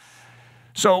Comintern.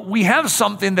 So we have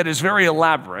something that is very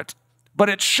elaborate, but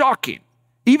it's shocking,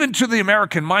 even to the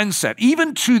American mindset,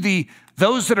 even to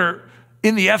those that are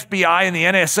in the FBI and the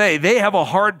NSA. They have a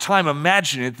hard time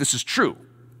imagining that this is true.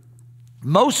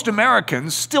 Most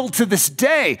Americans still to this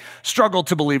day struggle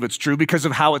to believe it's true because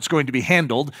of how it's going to be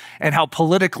handled and how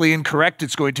politically incorrect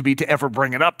it's going to be to ever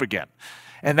bring it up again.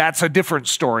 And that's a different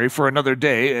story for another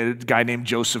day. A guy named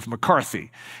Joseph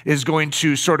McCarthy is going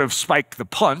to sort of spike the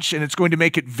punch, and it's going to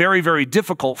make it very, very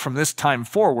difficult from this time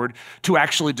forward to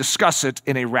actually discuss it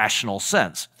in a rational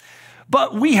sense.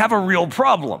 But we have a real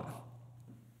problem.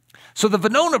 So the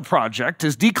Venona Project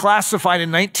is declassified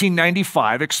in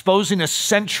 1995, exposing a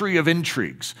century of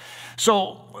intrigues.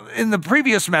 So in the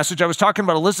previous message, I was talking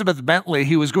about Elizabeth Bentley,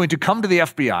 who was going to come to the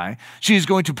FBI. She's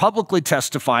going to publicly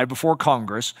testify before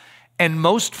Congress, and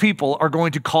most people are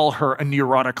going to call her a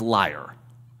neurotic liar.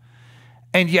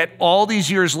 And yet all these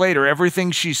years later,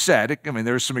 everything she said, I mean,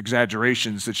 there's some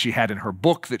exaggerations that she had in her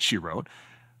book that she wrote,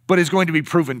 but is going to be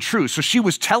proven true. So she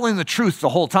was telling the truth the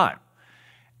whole time.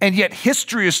 And yet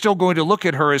history is still going to look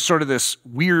at her as sort of this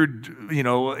weird,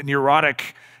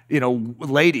 neurotic,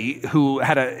 lady who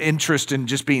had an interest in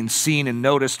just being seen and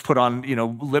noticed, put on,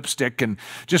 lipstick and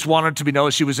just wanted to be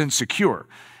noticed. She was insecure.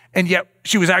 And yet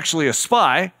she was actually a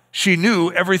spy. She knew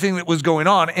everything that was going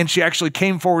on, and she actually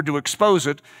came forward to expose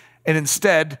it. And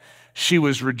instead, she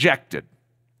was rejected.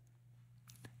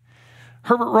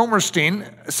 Herbert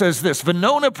Romerstein says this: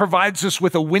 Venona provides us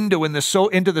with a window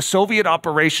into the Soviet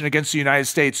operation against the United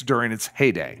States during its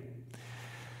heyday.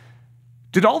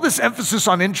 Did all this emphasis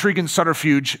on intrigue and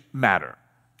subterfuge matter?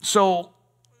 So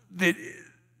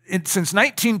since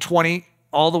 1920,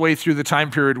 all the way through the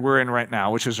time period we're in right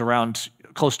now, which is around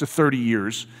close to 30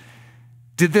 years,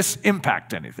 did this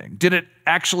impact anything? Did it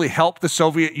actually help the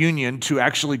Soviet Union to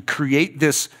actually create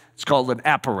this, it's called an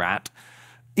apparat,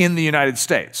 in the United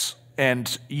States?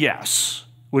 And yes,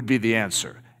 would be the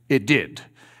answer. It did.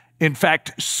 In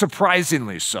fact,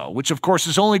 surprisingly so, which of course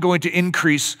is only going to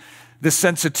increase the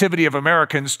sensitivity of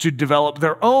Americans to develop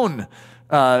their own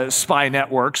spy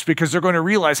networks, because they're going to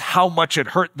realize how much it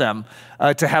hurt them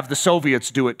to have the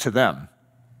Soviets do it to them.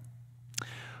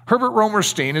 Herbert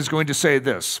Romerstein is going to say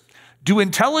this: do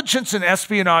intelligence and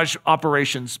espionage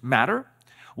operations matter?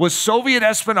 Was Soviet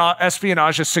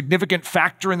espionage a significant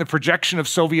factor in the projection of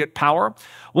Soviet power?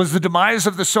 Was the demise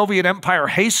of the Soviet Empire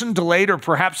hastened, delayed, or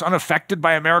perhaps unaffected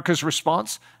by America's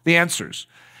response? The answers.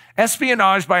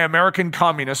 Espionage by American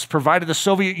communists provided the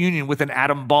Soviet Union with an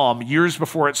atom bomb years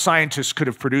before its scientists could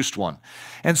have produced one.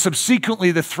 And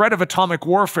subsequently, the threat of atomic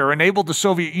warfare enabled the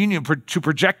Soviet Union to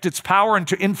project its power and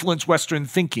to influence Western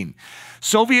thinking.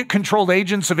 Soviet-controlled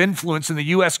agents of influence in the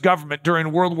U.S. government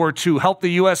during World War II helped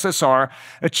the USSR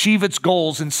achieve its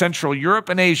goals in Central Europe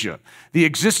and Asia. The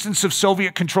existence of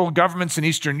Soviet-controlled governments in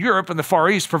Eastern Europe and the Far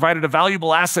East provided a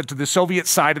valuable asset to the Soviet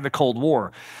side in the Cold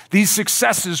War. These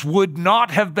successes would not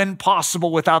have been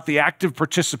possible without the active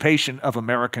participation of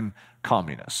American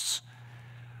communists.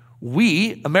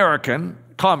 We, American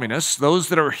communists, those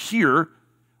that are here,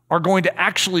 are going to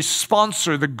actually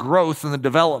sponsor the growth and the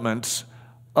development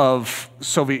of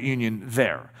Soviet Union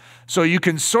there. So you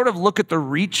can sort of look at the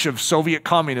reach of Soviet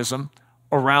communism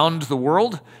around the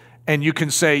world, and you can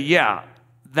say, yeah,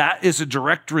 that is a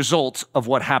direct result of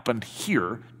what happened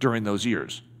here during those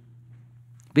years.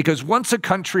 Because once a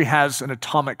country has an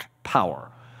atomic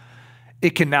power,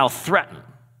 it can now threaten.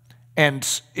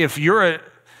 And if you're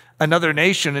another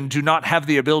nation and do not have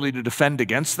the ability to defend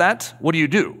against that, what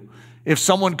do? If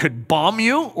someone could bomb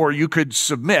you or you could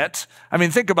submit, I mean,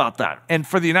 think about that. And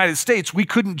for the United States, we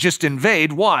couldn't just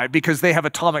invade. Why? Because they have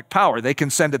atomic power. They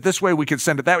can send it this way, we can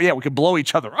send it that way. Yeah, we could blow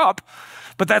each other up,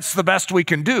 but that's the best we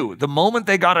can do. The moment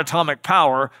they got atomic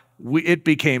power, it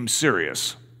became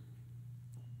serious.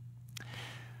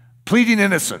 Pleading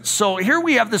innocence. So here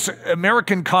we have this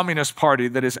American Communist Party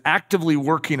that is actively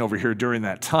working over here during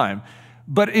that time,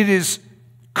 but it is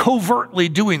covertly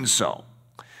doing so.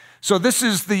 So this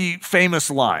is the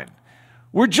famous line.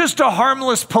 We're just a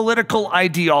harmless political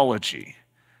ideology.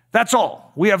 That's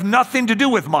all. We have nothing to do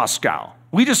with Moscow.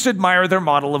 We just admire their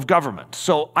model of government.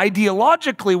 So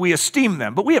ideologically, we esteem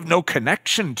them, but we have no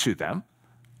connection to them.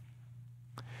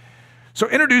 So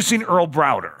introducing Earl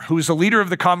Browder, who is the leader of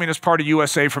the Communist Party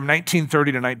USA from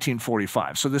 1930 to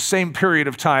 1945. So the same period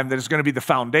of time that is going to be the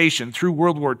foundation through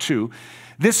World War II.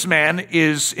 This man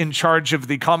is in charge of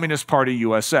the Communist Party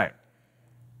USA.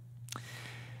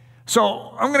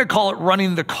 So I'm going to call it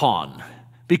running the con,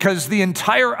 because the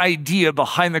entire idea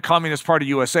behind the Communist Party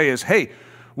USA is, hey,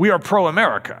 we are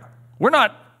pro-America. We're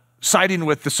not siding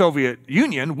with the Soviet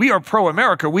Union. We are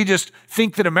pro-America. We just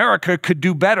think that America could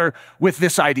do better with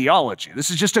this ideology. This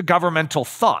is just a governmental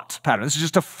thought pattern. This is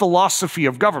just a philosophy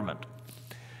of government.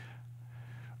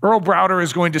 Earl Browder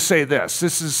is going to say this.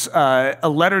 This is a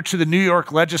letter to the New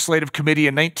York Legislative Committee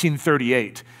in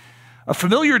 1938. A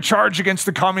familiar charge against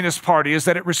the Communist Party is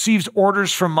that it receives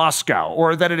orders from Moscow,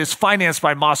 or that it is financed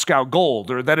by Moscow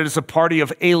gold, or that it is a party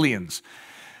of aliens.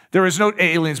 There is no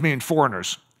aliens meaning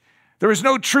foreigners. There is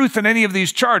no truth in any of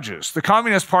these charges. The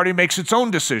Communist Party makes its own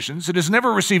decisions. It has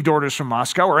never received orders from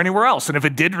Moscow or anywhere else. And if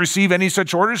it did receive any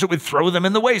such orders, it would throw them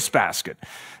in the wastebasket.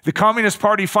 The Communist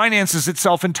Party finances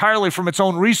itself entirely from its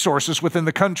own resources within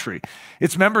the country.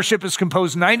 Its membership is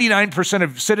composed 99%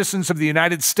 of citizens of the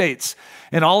United States,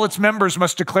 and all its members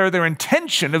must declare their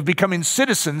intention of becoming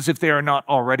citizens if they are not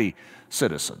already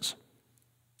citizens.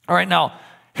 All right, now,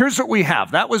 here's what we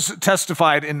have. That was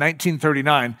testified in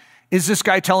 1939. Is this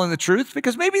guy telling the truth?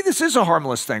 Because maybe this is a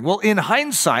harmless thing. Well, in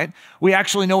hindsight, we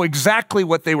actually know exactly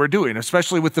what they were doing,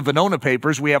 especially with the Venona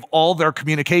papers. We have all their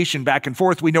communication back and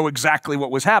forth. We know exactly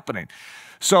what was happening.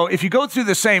 So if you go through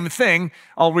the same thing,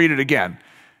 I'll read it again.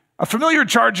 A familiar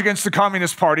charge against the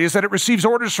Communist Party is that it receives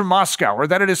orders from Moscow, or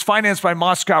that it is financed by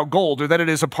Moscow gold, or that it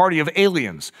is a party of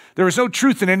aliens. There is no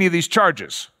truth in any of these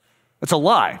charges. That's a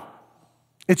lie.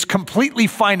 It's completely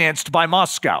financed by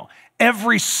Moscow.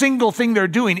 Every single thing they're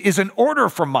doing is an order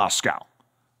from Moscow.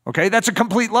 Okay, that's a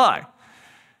complete lie.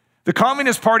 The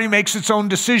Communist Party makes its own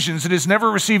decisions. It has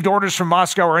never received orders from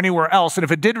Moscow or anywhere else, and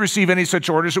if it did receive any such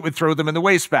orders, it would throw them in the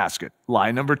wastebasket.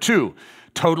 Lie number 2,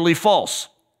 totally false.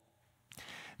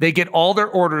 They get all their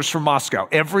orders from Moscow.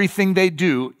 Everything they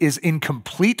do is in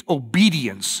complete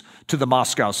obedience to the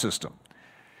Moscow system.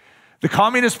 The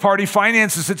Communist Party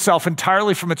finances itself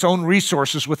entirely from its own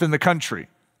resources within the country.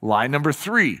 Lie number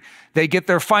 3, they get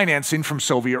their financing from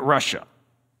Soviet Russia.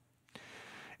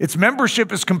 Its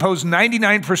membership is composed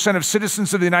 99% of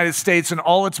citizens of the United States, and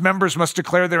all its members must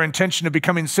declare their intention of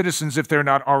becoming citizens if they're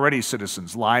not already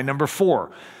citizens. Lie number 4,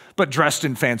 but dressed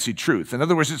in fancy truth. In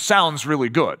other words, it sounds really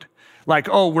good. Like,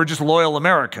 oh, we're just loyal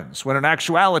Americans, when in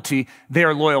actuality, they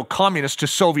are loyal communists to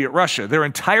Soviet Russia. Their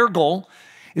entire goal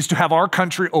is to have our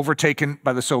country overtaken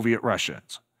by the Soviet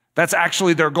Russians. That's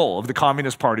actually their goal of the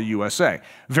Communist Party USA,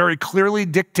 very clearly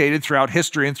dictated throughout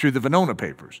history and through the Venona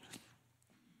papers.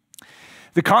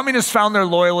 The communists found their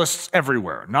loyalists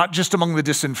everywhere, not just among the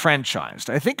disenfranchised.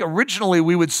 I think originally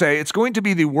we would say it's going to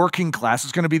be the working class,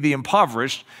 it's going to be the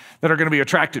impoverished that are going to be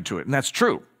attracted to it, and that's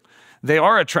true. They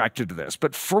are attracted to this.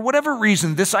 But for whatever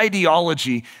reason, this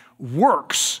ideology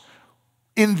works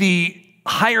in the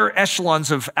higher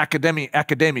echelons of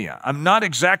academia. I'm not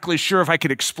exactly sure if I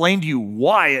could explain to you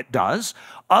why it does,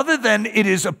 other than it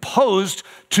is opposed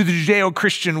to the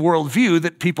Judeo-Christian worldview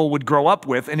that people would grow up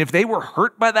with. And if they were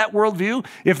hurt by that worldview,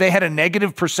 if they had a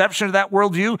negative perception of that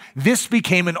worldview, this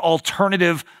became an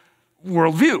alternative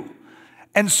worldview.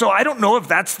 And so I don't know if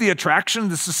that's the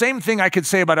attraction. It's the same thing I could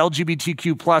say about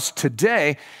LGBTQ plus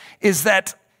today, is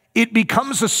that it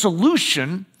becomes a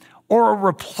solution or a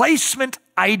replacement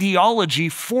ideology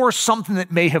for something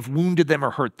that may have wounded them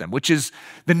or hurt them, which is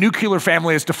the nuclear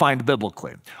family as defined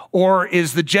biblically, or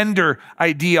is the gender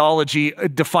ideology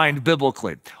defined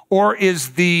biblically, or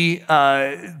is the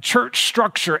church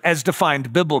structure as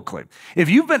defined biblically. If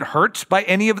you've been hurt by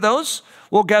any of those,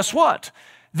 well, guess what?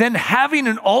 Then having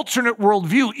an alternate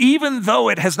worldview, even though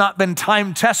it has not been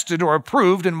time-tested or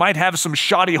approved and might have some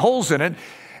shoddy holes in it,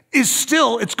 is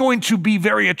still, it's going to be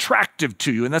very attractive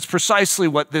to you. And that's precisely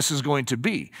what this is going to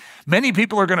be. Many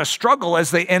people are going to struggle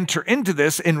as they enter into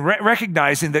this in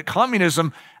recognizing that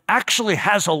communism actually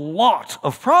has a lot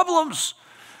of problems.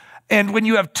 And when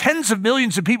you have tens of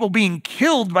millions of people being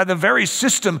killed by the very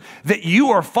system that you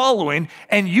are following,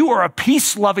 and you are a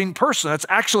peace-loving person, that's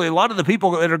actually a lot of the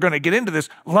people that are going to get into this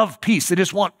love peace. They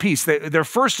just want peace. Their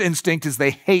first instinct is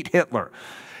they hate Hitler,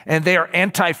 and they are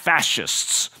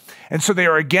anti-fascists. And so they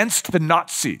are against the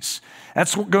Nazis.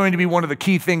 That's going to be one of the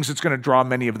key things that's going to draw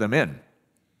many of them in.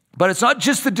 But it's not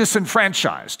just the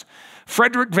disenfranchised.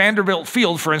 Frederick Vanderbilt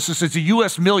Field, for instance, is a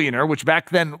U.S. millionaire, which back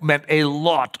then meant a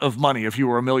lot of money if you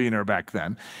were a millionaire back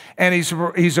then. And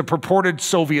he's a purported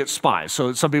Soviet spy.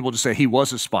 So some people just say he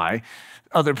was a spy.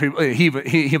 Other people,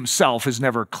 he himself has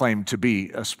never claimed to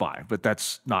be a spy, but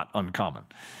that's not uncommon.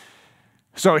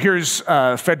 So here's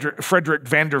Frederick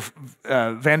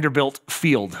Vanderbilt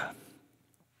Field.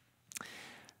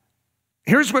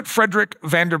 Here's what Frederick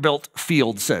Vanderbilt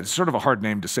Field says, sort of a hard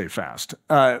name to say fast.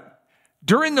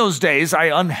 During those days, I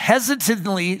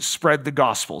unhesitatingly spread the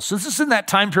gospel. So this is in that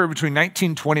time period between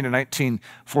 1920 to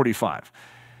 1945.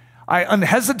 I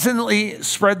unhesitatingly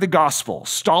spread the gospel.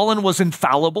 Stalin was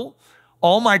infallible.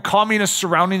 All my communist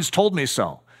surroundings told me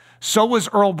so. So was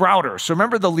Earl Browder. So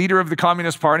remember the leader of the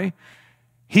Communist Party?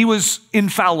 He was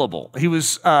infallible. He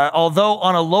was, although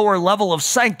on a lower level of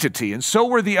sanctity, and so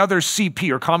were the other CP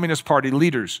or Communist Party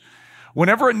leaders.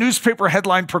 Whenever a newspaper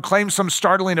headline proclaimed some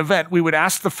startling event, we would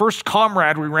ask the first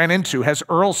comrade we ran into, has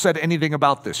Earl said anything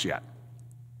about this yet?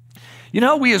 You know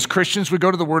how we as Christians would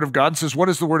go to the Word of God and says, what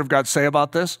does the Word of God say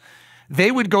about this? They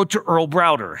would go to Earl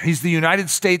Browder. He's the United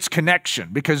States connection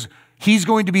because he's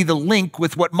going to be the link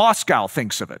with what Moscow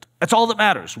thinks of it. That's all that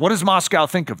matters. What does Moscow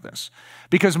think of this?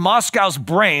 Because Moscow's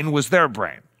brain was their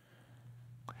brain.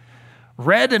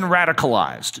 Read and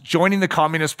radicalized, joining the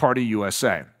Communist Party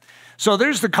USA. So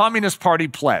there's the Communist Party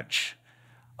pledge.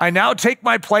 I now take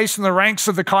my place in the ranks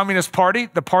of the Communist Party,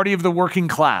 the party of the working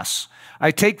class. I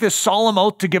take this solemn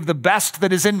oath to give the best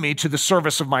that is in me to the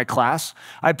service of my class.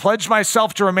 I pledge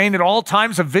myself to remain at all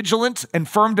times a vigilant and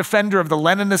firm defender of the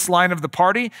Leninist line of the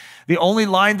party, the only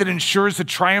line that ensures the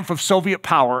triumph of Soviet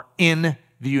power in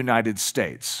the United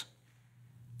States.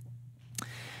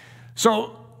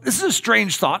 So this is a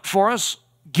strange thought for us.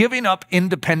 Giving up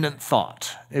independent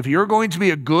thought. If you're going to be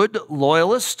a good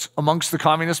loyalist amongst the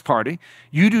Communist Party,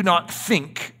 you do not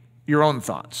think your own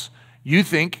thoughts. You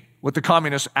think what the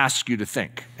communists ask you to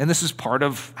think. And this is part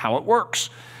of how it works.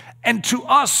 And to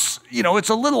us, it's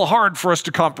a little hard for us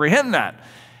to comprehend that.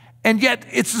 And yet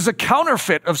it's a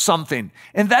counterfeit of something.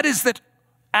 And that is that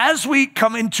as we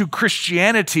come into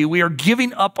Christianity, we are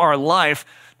giving up our life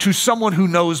to someone who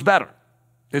knows better.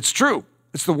 It's true.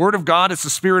 It's the Word of God. It's the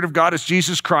Spirit of God. It's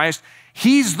Jesus Christ.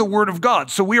 He's the Word of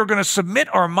God. So we are going to submit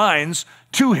our minds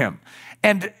to Him.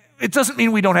 And it doesn't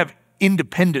mean we don't have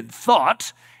independent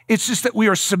thought. It's just that we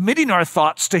are submitting our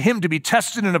thoughts to Him to be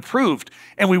tested and approved.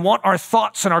 And we want our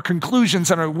thoughts and our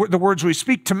conclusions and the words we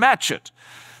speak to match it.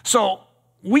 So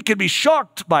we can be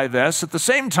shocked by this. At the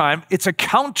same time, it's a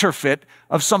counterfeit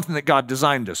of something that God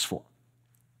designed us for.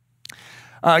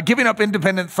 Giving up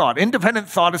independent thought. Independent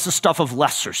thought is the stuff of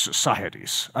lesser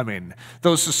societies. I mean,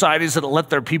 those societies that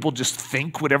let their people just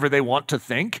think whatever they want to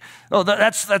think. Oh,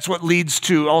 that's what leads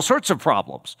to all sorts of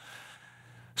problems.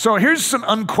 So here's some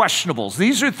unquestionables.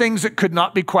 These are things that could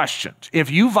not be questioned.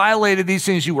 If you violated these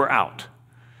things, you were out.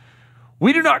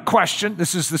 We do not question,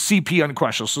 this is the CP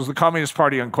unquestionables, so the Communist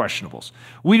Party unquestionables.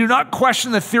 We do not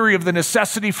question the theory of the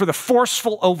necessity for the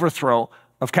forceful overthrow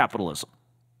of capitalism.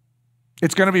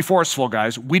 It's going to be forceful,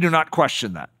 guys. We do not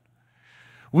question that.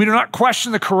 We do not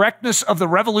question the correctness of the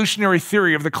revolutionary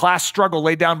theory of the class struggle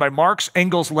laid down by Marx,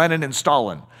 Engels, Lenin, and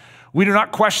Stalin. We do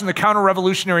not question the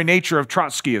counter-revolutionary nature of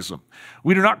Trotskyism.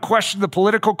 We do not question the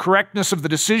political correctness of the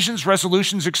decisions,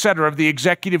 resolutions, etc. of the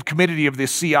executive committee of the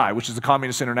CI, which is the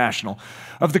Communist International,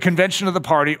 of the convention of the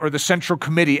party, or the central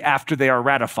committee after they are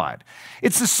ratified.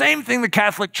 It's the same thing the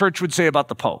Catholic Church would say about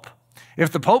the Pope.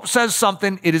 If the Pope says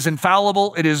something, it is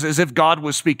infallible. It is as if God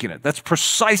was speaking it. That's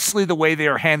precisely the way they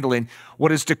are handling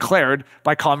what is declared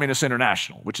by Communist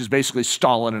International, which is basically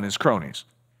Stalin and his cronies.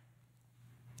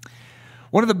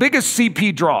 One of the biggest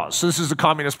CP draws, so this is the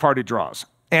Communist Party draws,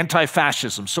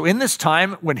 anti-fascism. So in this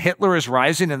time when Hitler is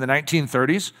rising in the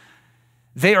 1930s,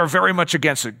 they are very much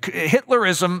against it.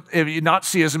 Hitlerism,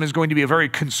 Nazism, is going to be a very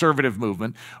conservative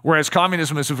movement, whereas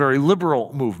communism is a very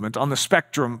liberal movement on the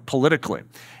spectrum politically.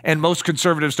 And most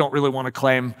conservatives don't really want to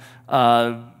claim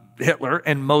Hitler,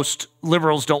 and most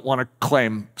liberals don't want to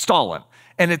claim Stalin.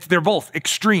 And they're both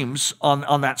extremes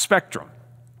on that spectrum.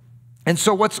 And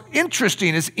so what's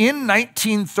interesting is in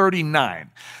 1939,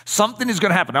 something is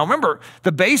going to happen. Now remember,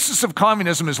 the basis of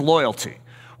communism is loyalty.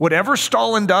 Whatever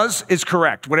Stalin does is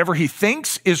correct. Whatever he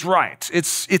thinks is right.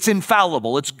 It's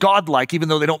infallible. It's godlike, even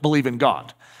though they don't believe in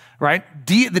God, right?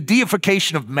 The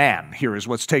deification of man here is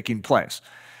what's taking place.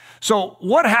 So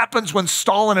what happens when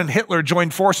Stalin and Hitler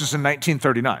joined forces in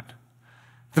 1939?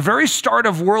 The very start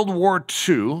of World War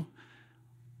II,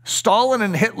 Stalin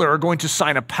and Hitler are going to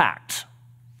sign a pact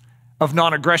of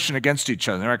non-aggression against each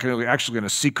other. They're actually going to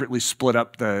secretly split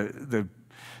up the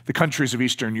countries of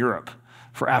Eastern Europe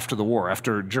for after the war,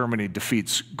 after Germany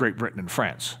defeats Great Britain and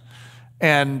France.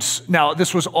 And now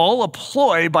this was all a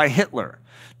ploy by Hitler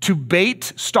to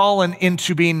bait Stalin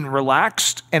into being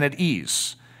relaxed and at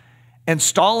ease. And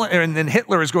then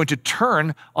Hitler is going to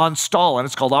turn on Stalin,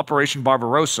 it's called Operation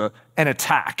Barbarossa, and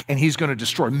attack. And he's going to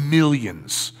destroy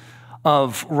millions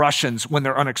of Russians when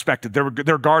they're unexpected.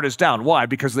 Their guard is down. Why?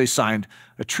 Because they signed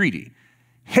a treaty.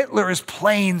 Hitler is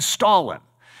playing Stalin.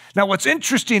 Now, what's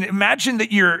interesting, imagine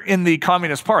that you're in the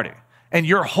Communist Party and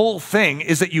your whole thing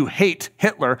is that you hate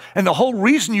Hitler. And the whole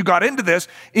reason you got into this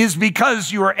is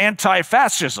because you are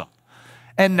anti-fascism.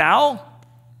 And now,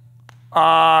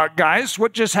 guys,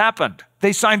 what just happened?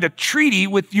 They signed a treaty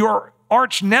with your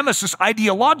arch nemesis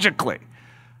ideologically.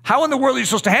 How in the world are you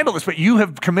supposed to handle this? But you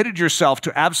have committed yourself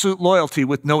to absolute loyalty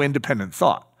with no independent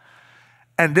thought.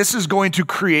 And this is going to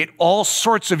create all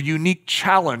sorts of unique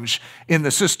challenge in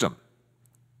the system.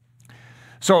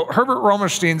 So Herbert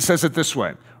Romerstein says it this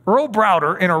way. Earl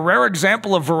Browder, in a rare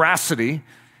example of veracity,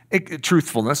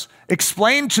 truthfulness,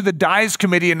 explained to the Dies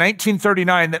Committee in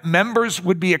 1939 that members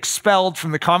would be expelled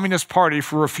from the Communist Party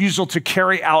for refusal to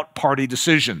carry out party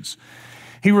decisions.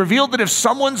 He revealed that if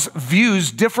someone's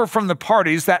views differ from the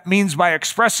party's, that means by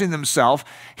expressing themselves,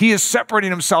 he is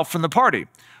separating himself from the party.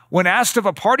 When asked if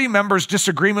a party member's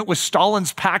disagreement with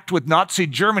Stalin's pact with Nazi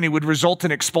Germany would result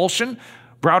in expulsion,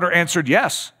 Browder answered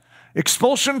yes.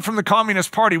 Expulsion from the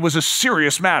Communist Party was a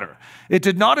serious matter. It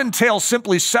did not entail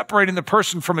simply separating the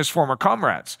person from his former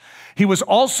comrades. He would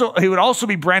also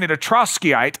be branded a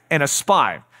Trotskyite and a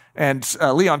spy. And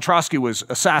Leon Trotsky was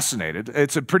assassinated.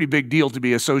 It's a pretty big deal to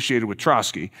be associated with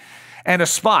Trotsky. And a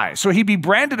spy. So he'd be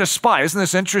branded a spy. Isn't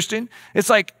this interesting? It's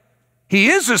like he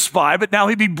is a spy, but now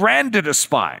he'd be branded a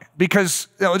spy. Because,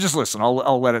 just listen,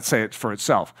 I'll let it say it for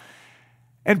itself.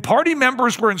 And party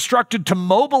members were instructed to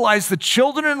mobilize the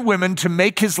children and women to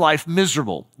make his life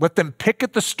miserable. Let them pick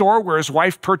at the store where his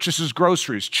wife purchases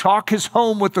groceries. Chalk his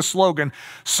home with the slogan,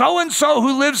 "So-and-so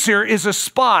who lives here is a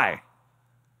spy."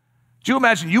 Do you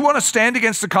imagine? You want to stand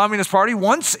against the Communist Party?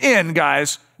 Once in,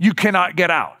 guys, you cannot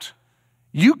get out.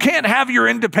 You can't have your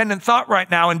independent thought right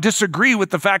now and disagree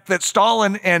with the fact that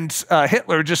Stalin and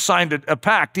Hitler just signed a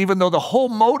pact, even though the whole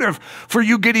motive for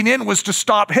you getting in was to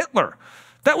stop Hitler.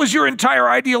 That was your entire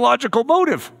ideological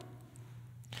motive.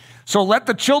 So let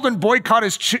the children boycott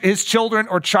his children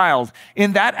or child.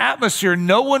 In that atmosphere,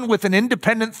 no one with an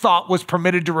independent thought was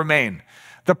permitted to remain.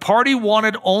 The party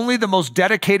wanted only the most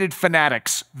dedicated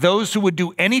fanatics, those who would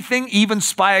do anything, even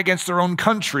spy against their own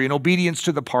country in obedience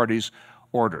to the party's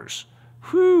orders.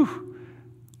 Whew.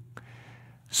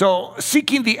 So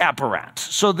seeking the apparat.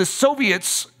 So the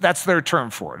Soviets, that's their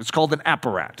term for it. It's called an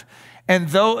apparat. And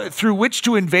through which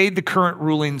to invade the current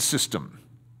ruling system.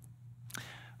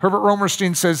 Herbert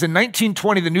Romerstein says, in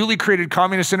 1920, the newly created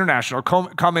Communist International, or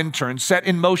Comintern, set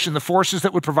in motion the forces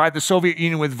that would provide the Soviet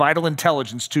Union with vital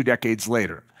intelligence 2 decades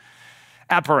later.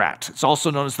 Apparat, it's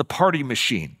also known as the party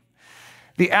machine.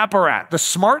 The apparat, the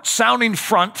smart-sounding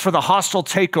front for the hostile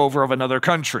takeover of another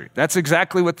country. That's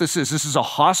exactly what this is. This is a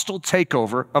hostile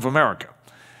takeover of America.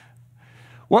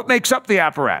 What makes up the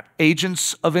apparatus?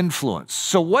 Agents of influence.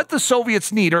 So what the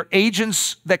Soviets need are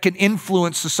agents that can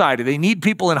influence society. They need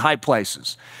people in high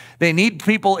places. They need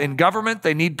people in government.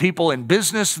 They need people in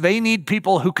business. They need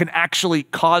people who can actually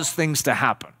cause things to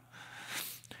happen.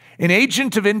 An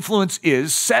agent of influence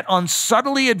is set on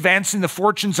subtly advancing the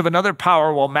fortunes of another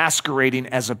power while masquerading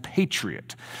as a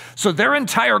patriot. So their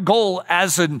entire goal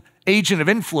as an agent of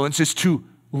influence is to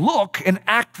look and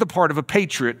act the part of a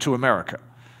patriot to America.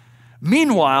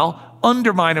 Meanwhile,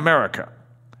 undermine America.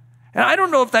 And I don't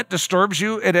know if that disturbs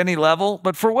you at any level,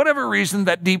 but for whatever reason,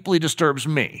 that deeply disturbs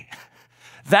me.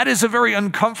 That is a very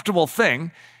uncomfortable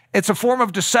thing. It's a form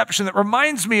of deception that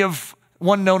reminds me of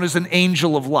one known as an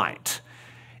angel of light.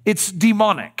 It's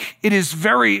demonic. It is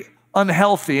very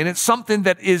unhealthy, and it's something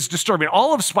that is disturbing.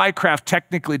 All of spycraft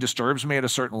technically disturbs me at a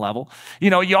certain level. You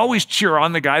know, you always cheer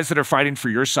on the guys that are fighting for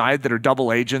your side, that are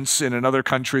double agents in another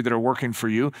country that are working for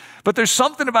you. But there's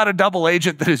something about a double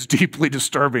agent that is deeply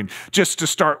disturbing, just to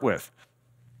start with.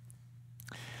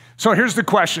 So here's the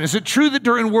question. Is it true that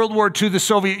during World War II, the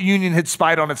Soviet Union had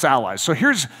spied on its allies? So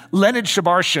here's Leonid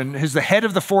Shabarshin, who's the head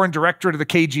of the Foreign Directorate of the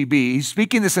KGB. He's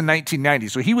speaking this in 1990.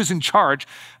 So he was in charge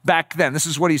back then. This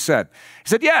is what he said. He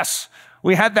said, yes,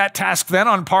 we had that task then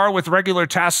on par with regular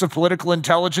tasks of political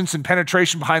intelligence and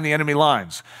penetration behind the enemy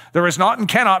lines. There is not and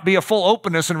cannot be a full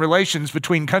openness in relations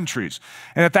between countries.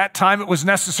 And at that time, it was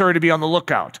necessary to be on the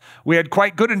lookout. We had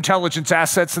quite good intelligence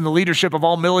assets in the leadership of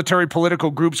all military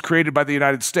political groups created by the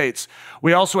United States.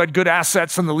 We also had good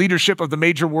assets in the leadership of the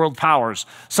major world powers.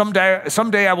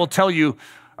 Someday I will tell you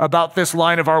about this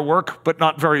line of our work, but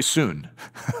not very soon.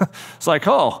 It's like,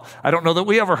 oh, I don't know that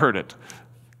we ever heard it.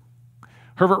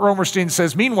 Herbert Romerstein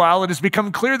says, meanwhile, it has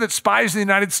become clear that spies in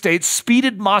the United States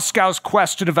speeded Moscow's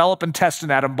quest to develop and test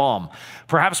an atom bomb,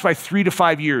 perhaps by 3 to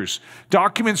 5 years.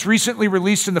 Documents recently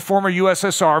released in the former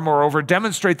USSR, moreover,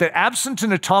 demonstrate that absent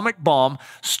an atomic bomb,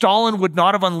 Stalin would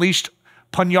not have unleashed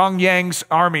Pyongyang's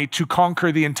army to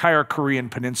conquer the entire Korean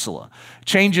peninsula.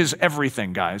 Changes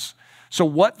everything, guys. So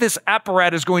what this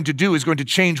apparatus is going to do is going to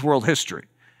change world history.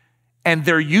 And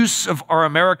their use of our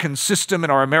American system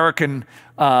and our American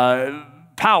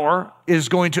power is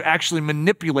going to actually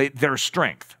manipulate their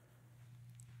strength.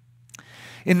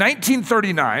 In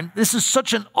 1939, this is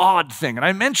such an odd thing, and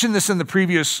I mentioned this in the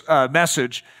previous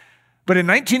message, but in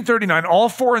 1939, all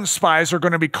foreign spies are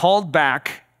going to be called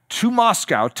back to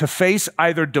Moscow to face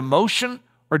either demotion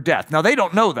or death. Now, they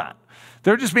don't know that.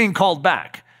 They're just being called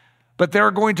back, but they're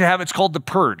going to have, it's called the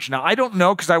purge. Now, I don't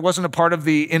know because I wasn't a part of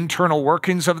the internal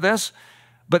workings of this,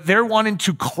 but they're wanting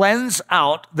to cleanse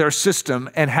out their system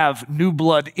and have new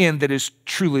blood in that is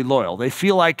truly loyal. They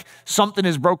feel like something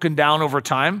is broken down over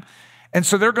time, and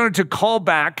so they're going to call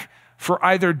back for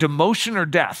either demotion or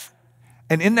death.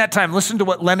 And in that time, listen to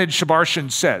what Leonid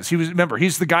Shabarshin says. Remember,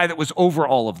 he's the guy that was over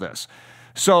all of this.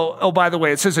 So, oh, by the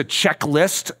way, it says a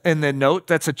checklist in the note.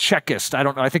 That's a Chekist. I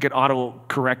don't know. I think it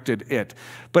auto-corrected it.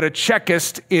 But a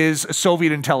Chekist is a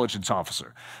Soviet intelligence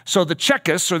officer. So the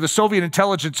Chekists, or the Soviet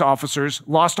intelligence officers,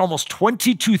 lost almost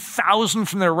 22,000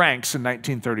 from their ranks in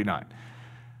 1939.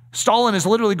 Stalin is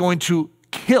literally going to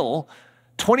kill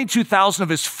 22,000 of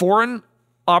his foreign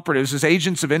operatives as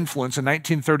agents of influence in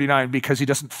 1939 because he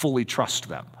doesn't fully trust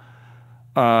them.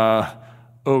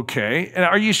 Okay, and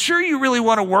are you sure you really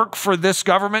want to work for this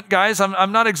government, guys?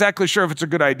 I'm not exactly sure if it's a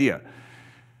good idea.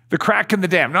 The crack in the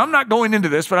dam. Now, I'm not going into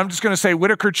this, but I'm just going to say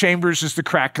Whittaker Chambers is the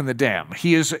crack in the dam.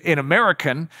 He is an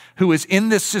American who is in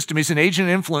this system. He's an agent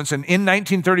of influence, and in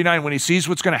 1939, when he sees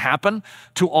what's going to happen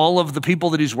to all of the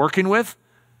people that he's working with,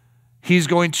 he's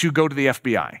going to go to the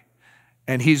FBI,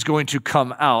 and he's going to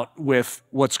come out with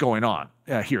what's going on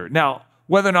here. Now,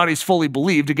 whether or not he's fully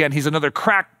believed, again, he's another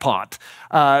crackpot,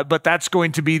 but that's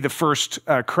going to be the first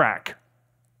crack.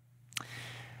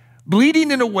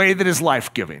 Bleeding in a way that is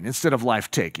life-giving instead of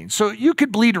life-taking. So you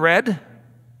could bleed red,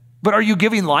 but are you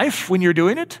giving life when you're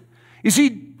doing it? You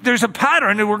see, there's a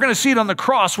pattern, and we're going to see it on the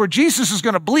cross, where Jesus is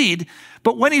going to bleed,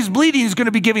 but when he's bleeding, he's going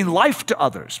to be giving life to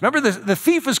others. Remember, the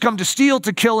thief has come to steal,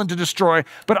 to kill, and to destroy,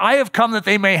 but I have come that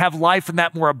they may have life and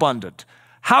that more abundant.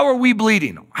 How are we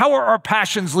bleeding? How are our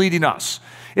passions leading us?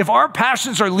 If our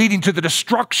passions are leading to the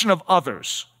destruction of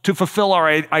others to fulfill our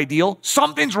ideal,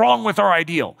 something's wrong with our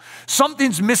ideal.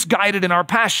 Something's misguided in our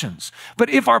passions.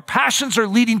 But if our passions are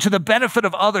leading to the benefit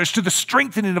of others, to the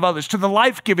strengthening of others, to the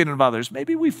life-giving of others,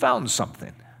 maybe we found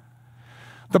something.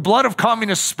 The blood of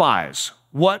communist spies,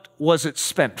 what was it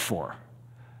spent for?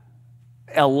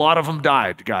 A lot of them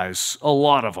died, guys. A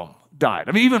lot of them died.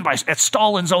 I mean, even at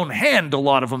Stalin's own hand, a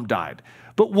lot of them died.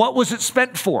 But what was it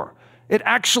spent for? It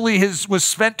actually was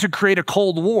spent to create a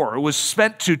Cold War. It was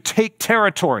spent to take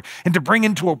territory and to bring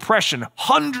into oppression.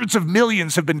 Hundreds of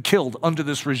millions have been killed under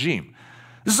this regime.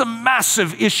 This is a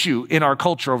massive issue in our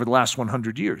culture over the last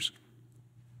 100 years.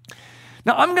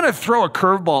 Now, I'm going to throw a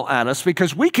curveball at us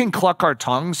because we can cluck our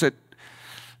tongues at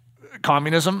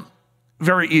communism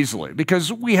very easily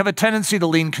because we have a tendency to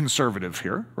lean conservative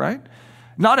here, right?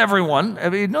 Not everyone, I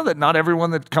mean, you know that not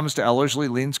everyone that comes to Ellerslie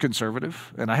leans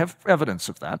conservative, and I have evidence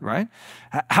of that, right?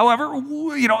 However,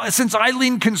 you know, since I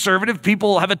lean conservative,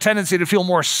 people have a tendency to feel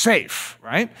more safe,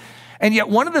 right? And yet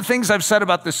one of the things I've said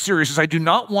about this series is I do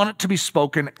not want it to be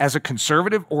spoken as a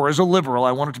conservative or as a liberal.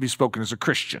 I want it to be spoken as a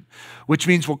Christian, which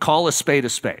means we'll call a spade,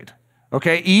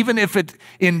 okay? Even if it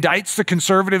indicts the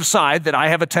conservative side that I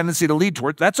have a tendency to lead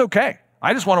toward, that's okay.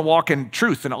 I just want to walk in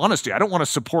truth and honesty. I don't want to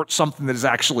support something that is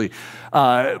actually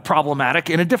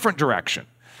problematic in a different direction.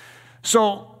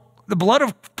 So the blood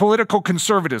of political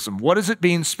conservatism, what is it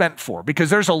being spent for?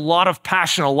 Because there's a lot of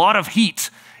passion, a lot of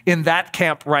heat in that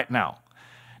camp right now.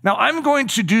 Now, I'm going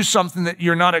to do something that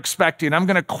you're not expecting. I'm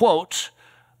going to quote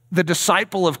the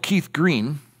disciple of Keith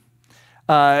Green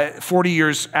 40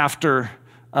 years after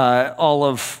all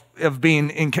of being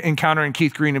encountering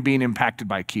Keith Green and being impacted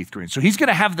by Keith Green. So he's going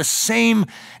to have the same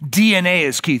DNA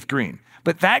as Keith Green,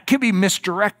 but that can be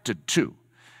misdirected too.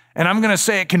 And I'm going to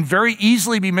say it can very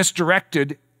easily be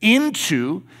misdirected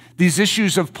into these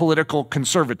issues of political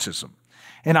conservatism.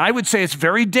 And I would say it's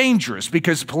very dangerous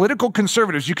because political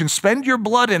conservatives, you can spend your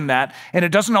blood in that and it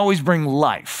doesn't always bring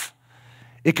life.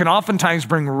 It can oftentimes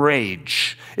bring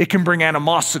rage. It can bring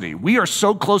animosity. We are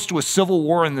so close to a civil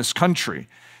war in this country.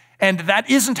 And that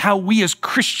isn't how we as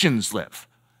Christians live.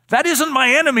 That isn't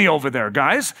my enemy over there,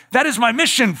 guys. That is my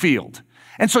mission field.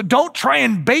 And so don't try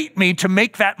and bait me to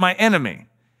make that my enemy.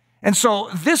 And so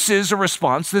this is a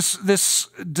response. This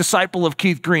disciple of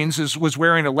Keith Green's was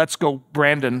wearing a Let's Go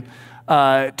Brandon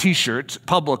t-shirt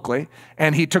publicly,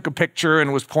 and he took a picture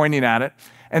and was pointing at it.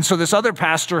 And so this other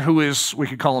pastor who is, we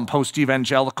could call him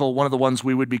post-evangelical, one of the ones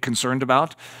we would be concerned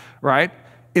about, right,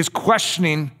 is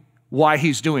questioning why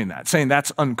he's doing that, saying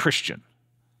that's unchristian.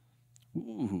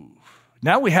 Ooh.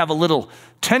 Now we have a little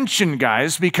tension,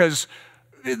 guys, because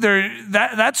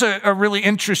that's a really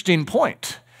interesting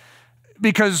point.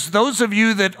 Because those of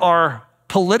you that are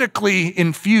politically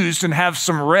infused and have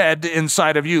some red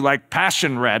inside of you, like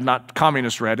passion red, not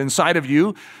communist red, inside of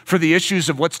you for the issues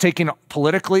of what's taking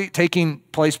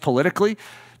place politically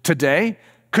today,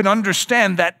 can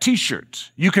understand that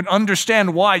t-shirt. You can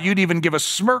understand why you'd even give a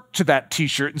smirk to that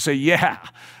t-shirt and say, yeah,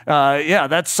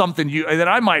 that's something that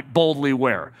I might boldly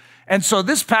wear. And so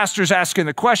this pastor's asking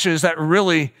the question, is that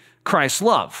really Christ's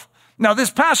love? Now, this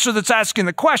pastor that's asking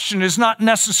the question is not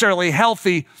necessarily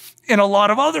healthy in a lot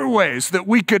of other ways that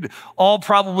we could all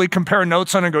probably compare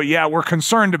notes on and go, yeah, we're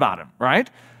concerned about him, right?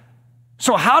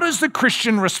 So how does the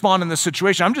Christian respond in this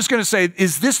situation? I'm just going to say,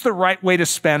 is this the right way to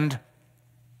spend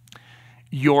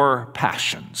your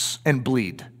passions and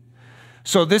bleed?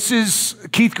 So this is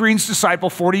Keith Green's disciple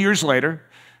 40 years later.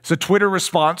 It's a Twitter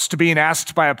response to being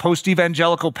asked by a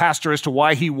post-evangelical pastor as to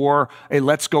why he wore a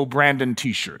Let's Go Brandon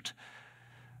t-shirt.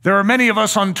 There are many of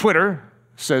us on Twitter,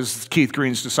 says Keith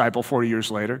Green's disciple 40 years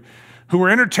later, who are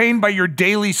entertained by your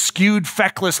daily skewed,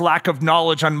 feckless lack of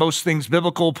knowledge on most things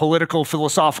biblical, political,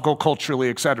 philosophical, culturally,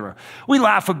 etc. We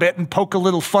laugh a bit and poke a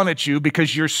little fun at you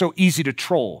because you're so easy to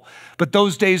troll. But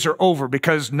those days are over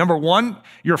because, number one,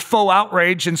 your faux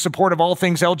outrage in support of all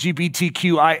things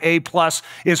LGBTQIA+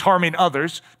 is harming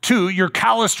others. Two, your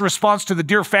calloused response to the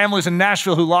dear families in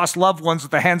Nashville who lost loved ones at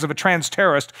the hands of a trans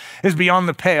terrorist is beyond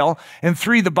the pale. And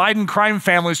three, the Biden crime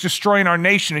family is destroying our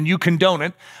nation and you condone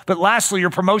it. But lastly,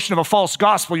 your promotion of a false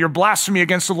gospel, your blasphemy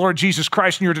against the Lord Jesus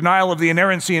Christ, and your denial of the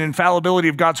inerrancy and infallibility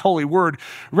of God's holy word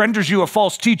renders you a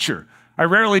false teacher. I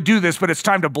rarely do this, but it's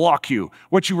time to block you.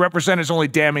 What you represent is only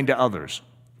damning to others.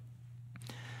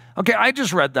 Okay, I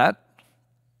just read that.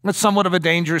 That's somewhat of a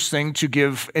dangerous thing to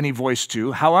give any voice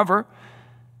to. However,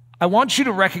 I want you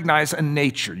to recognize a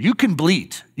nature. You can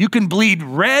bleed. You can bleed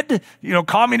red,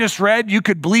 communist red. You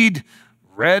could bleed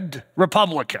red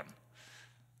Republican.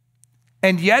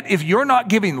 And yet, if you're not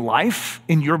giving life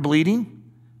in your bleeding,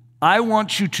 I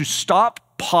want you to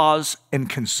stop, pause, and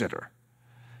consider.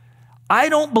 I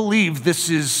don't believe this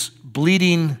is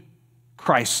bleeding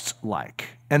Christ-like.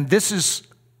 And this is,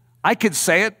 I could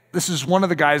say it, this is one of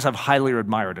the guys I've highly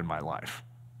admired in my life.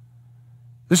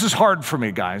 This is hard for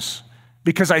me, guys,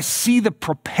 because I see the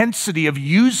propensity of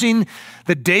using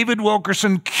the David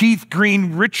Wilkerson, Keith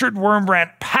Green, Richard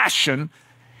Wurmbrand passion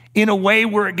in a way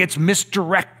where it gets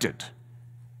misdirected.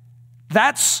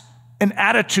 That's an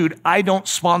attitude I don't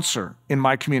sponsor in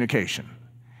my communication.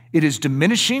 It is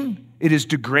diminishing, It is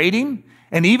degrading.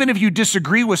 And even if you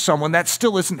disagree with someone, that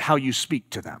still isn't how you speak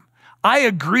to them. I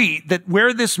agree that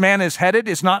where this man is headed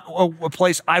is not a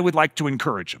place I would like to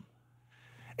encourage him.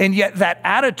 And yet that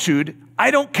attitude, I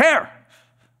don't care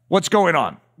what's going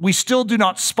on. We still do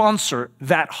not sponsor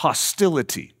that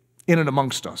hostility in and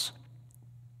amongst us.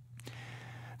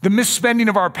 The misspending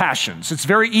of our passions. It's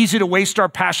very easy to waste our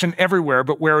passion everywhere,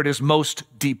 but where it is most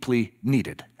deeply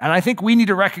needed. And I think we need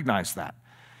to recognize that.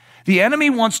 The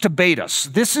enemy wants to bait us.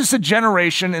 This is a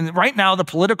generation, and right now the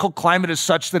political climate is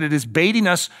such that it is baiting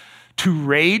us to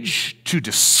rage, to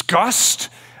disgust.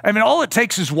 I mean, all it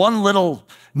takes is one little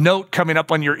note coming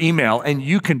up on your email, and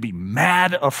you can be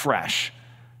mad afresh.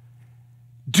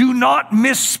 Do not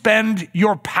misspend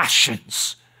your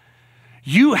passions.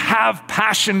 You have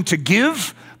passion to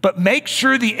give, but make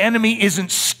sure the enemy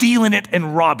isn't stealing it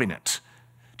and robbing it.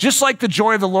 Just like the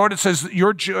joy of the Lord, it says,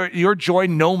 your joy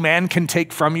no man can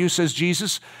take from you, says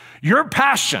Jesus. Your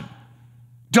passion,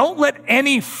 don't let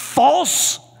any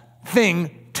false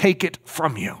thing take it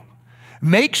from you.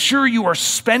 Make sure you are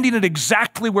spending it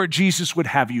exactly where Jesus would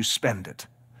have you spend it.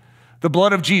 The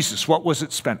blood of Jesus, what was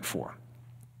it spent for?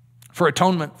 For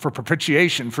atonement, for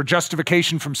propitiation, for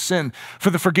justification from sin, for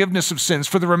the forgiveness of sins,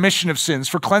 for the remission of sins,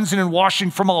 for cleansing and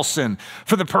washing from all sin,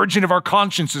 for the purging of our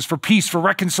consciences, for peace, for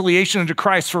reconciliation unto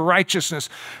Christ, for righteousness,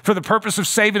 for the purpose of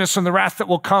saving us from the wrath that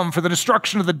will come, for the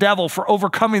destruction of the devil, for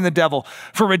overcoming the devil,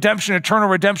 for redemption, eternal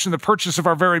redemption, the purchase of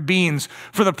our very beings,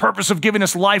 for the purpose of giving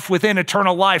us life within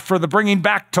eternal life, for the bringing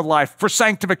back to life, for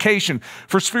sanctification,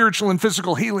 for spiritual and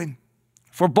physical healing,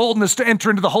 for boldness to enter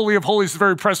into the Holy of Holies, the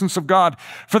very presence of God,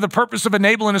 for the purpose of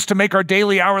enabling us to make our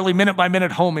daily, hourly,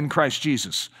 minute-by-minute home in Christ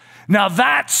Jesus. Now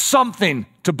that's something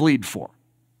to bleed for.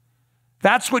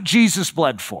 That's what Jesus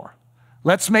bled for.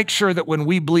 Let's make sure that when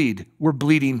we bleed, we're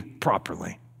bleeding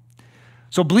properly.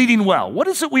 So bleeding well. What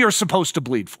is it we are supposed to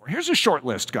bleed for? Here's a short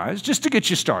list, guys, just to get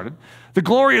you started. The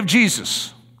glory of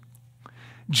Jesus.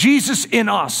 Jesus in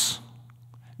us.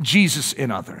 Jesus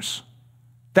in others.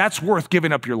 That's worth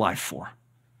giving up your life for.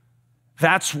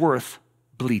 That's worth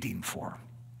bleeding for.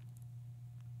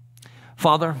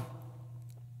 Father,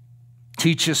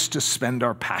 teach us to spend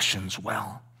our passions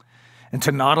well and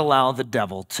to not allow the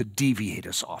devil to deviate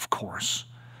us off course.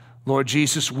 Lord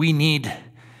Jesus, we need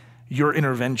your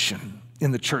intervention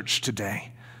in the church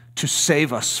today to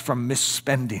save us from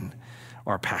misspending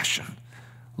our passion.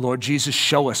 Lord Jesus,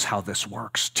 show us how this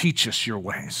works. Teach us your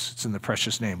ways. It's in the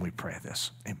precious name we pray this.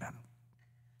 Amen.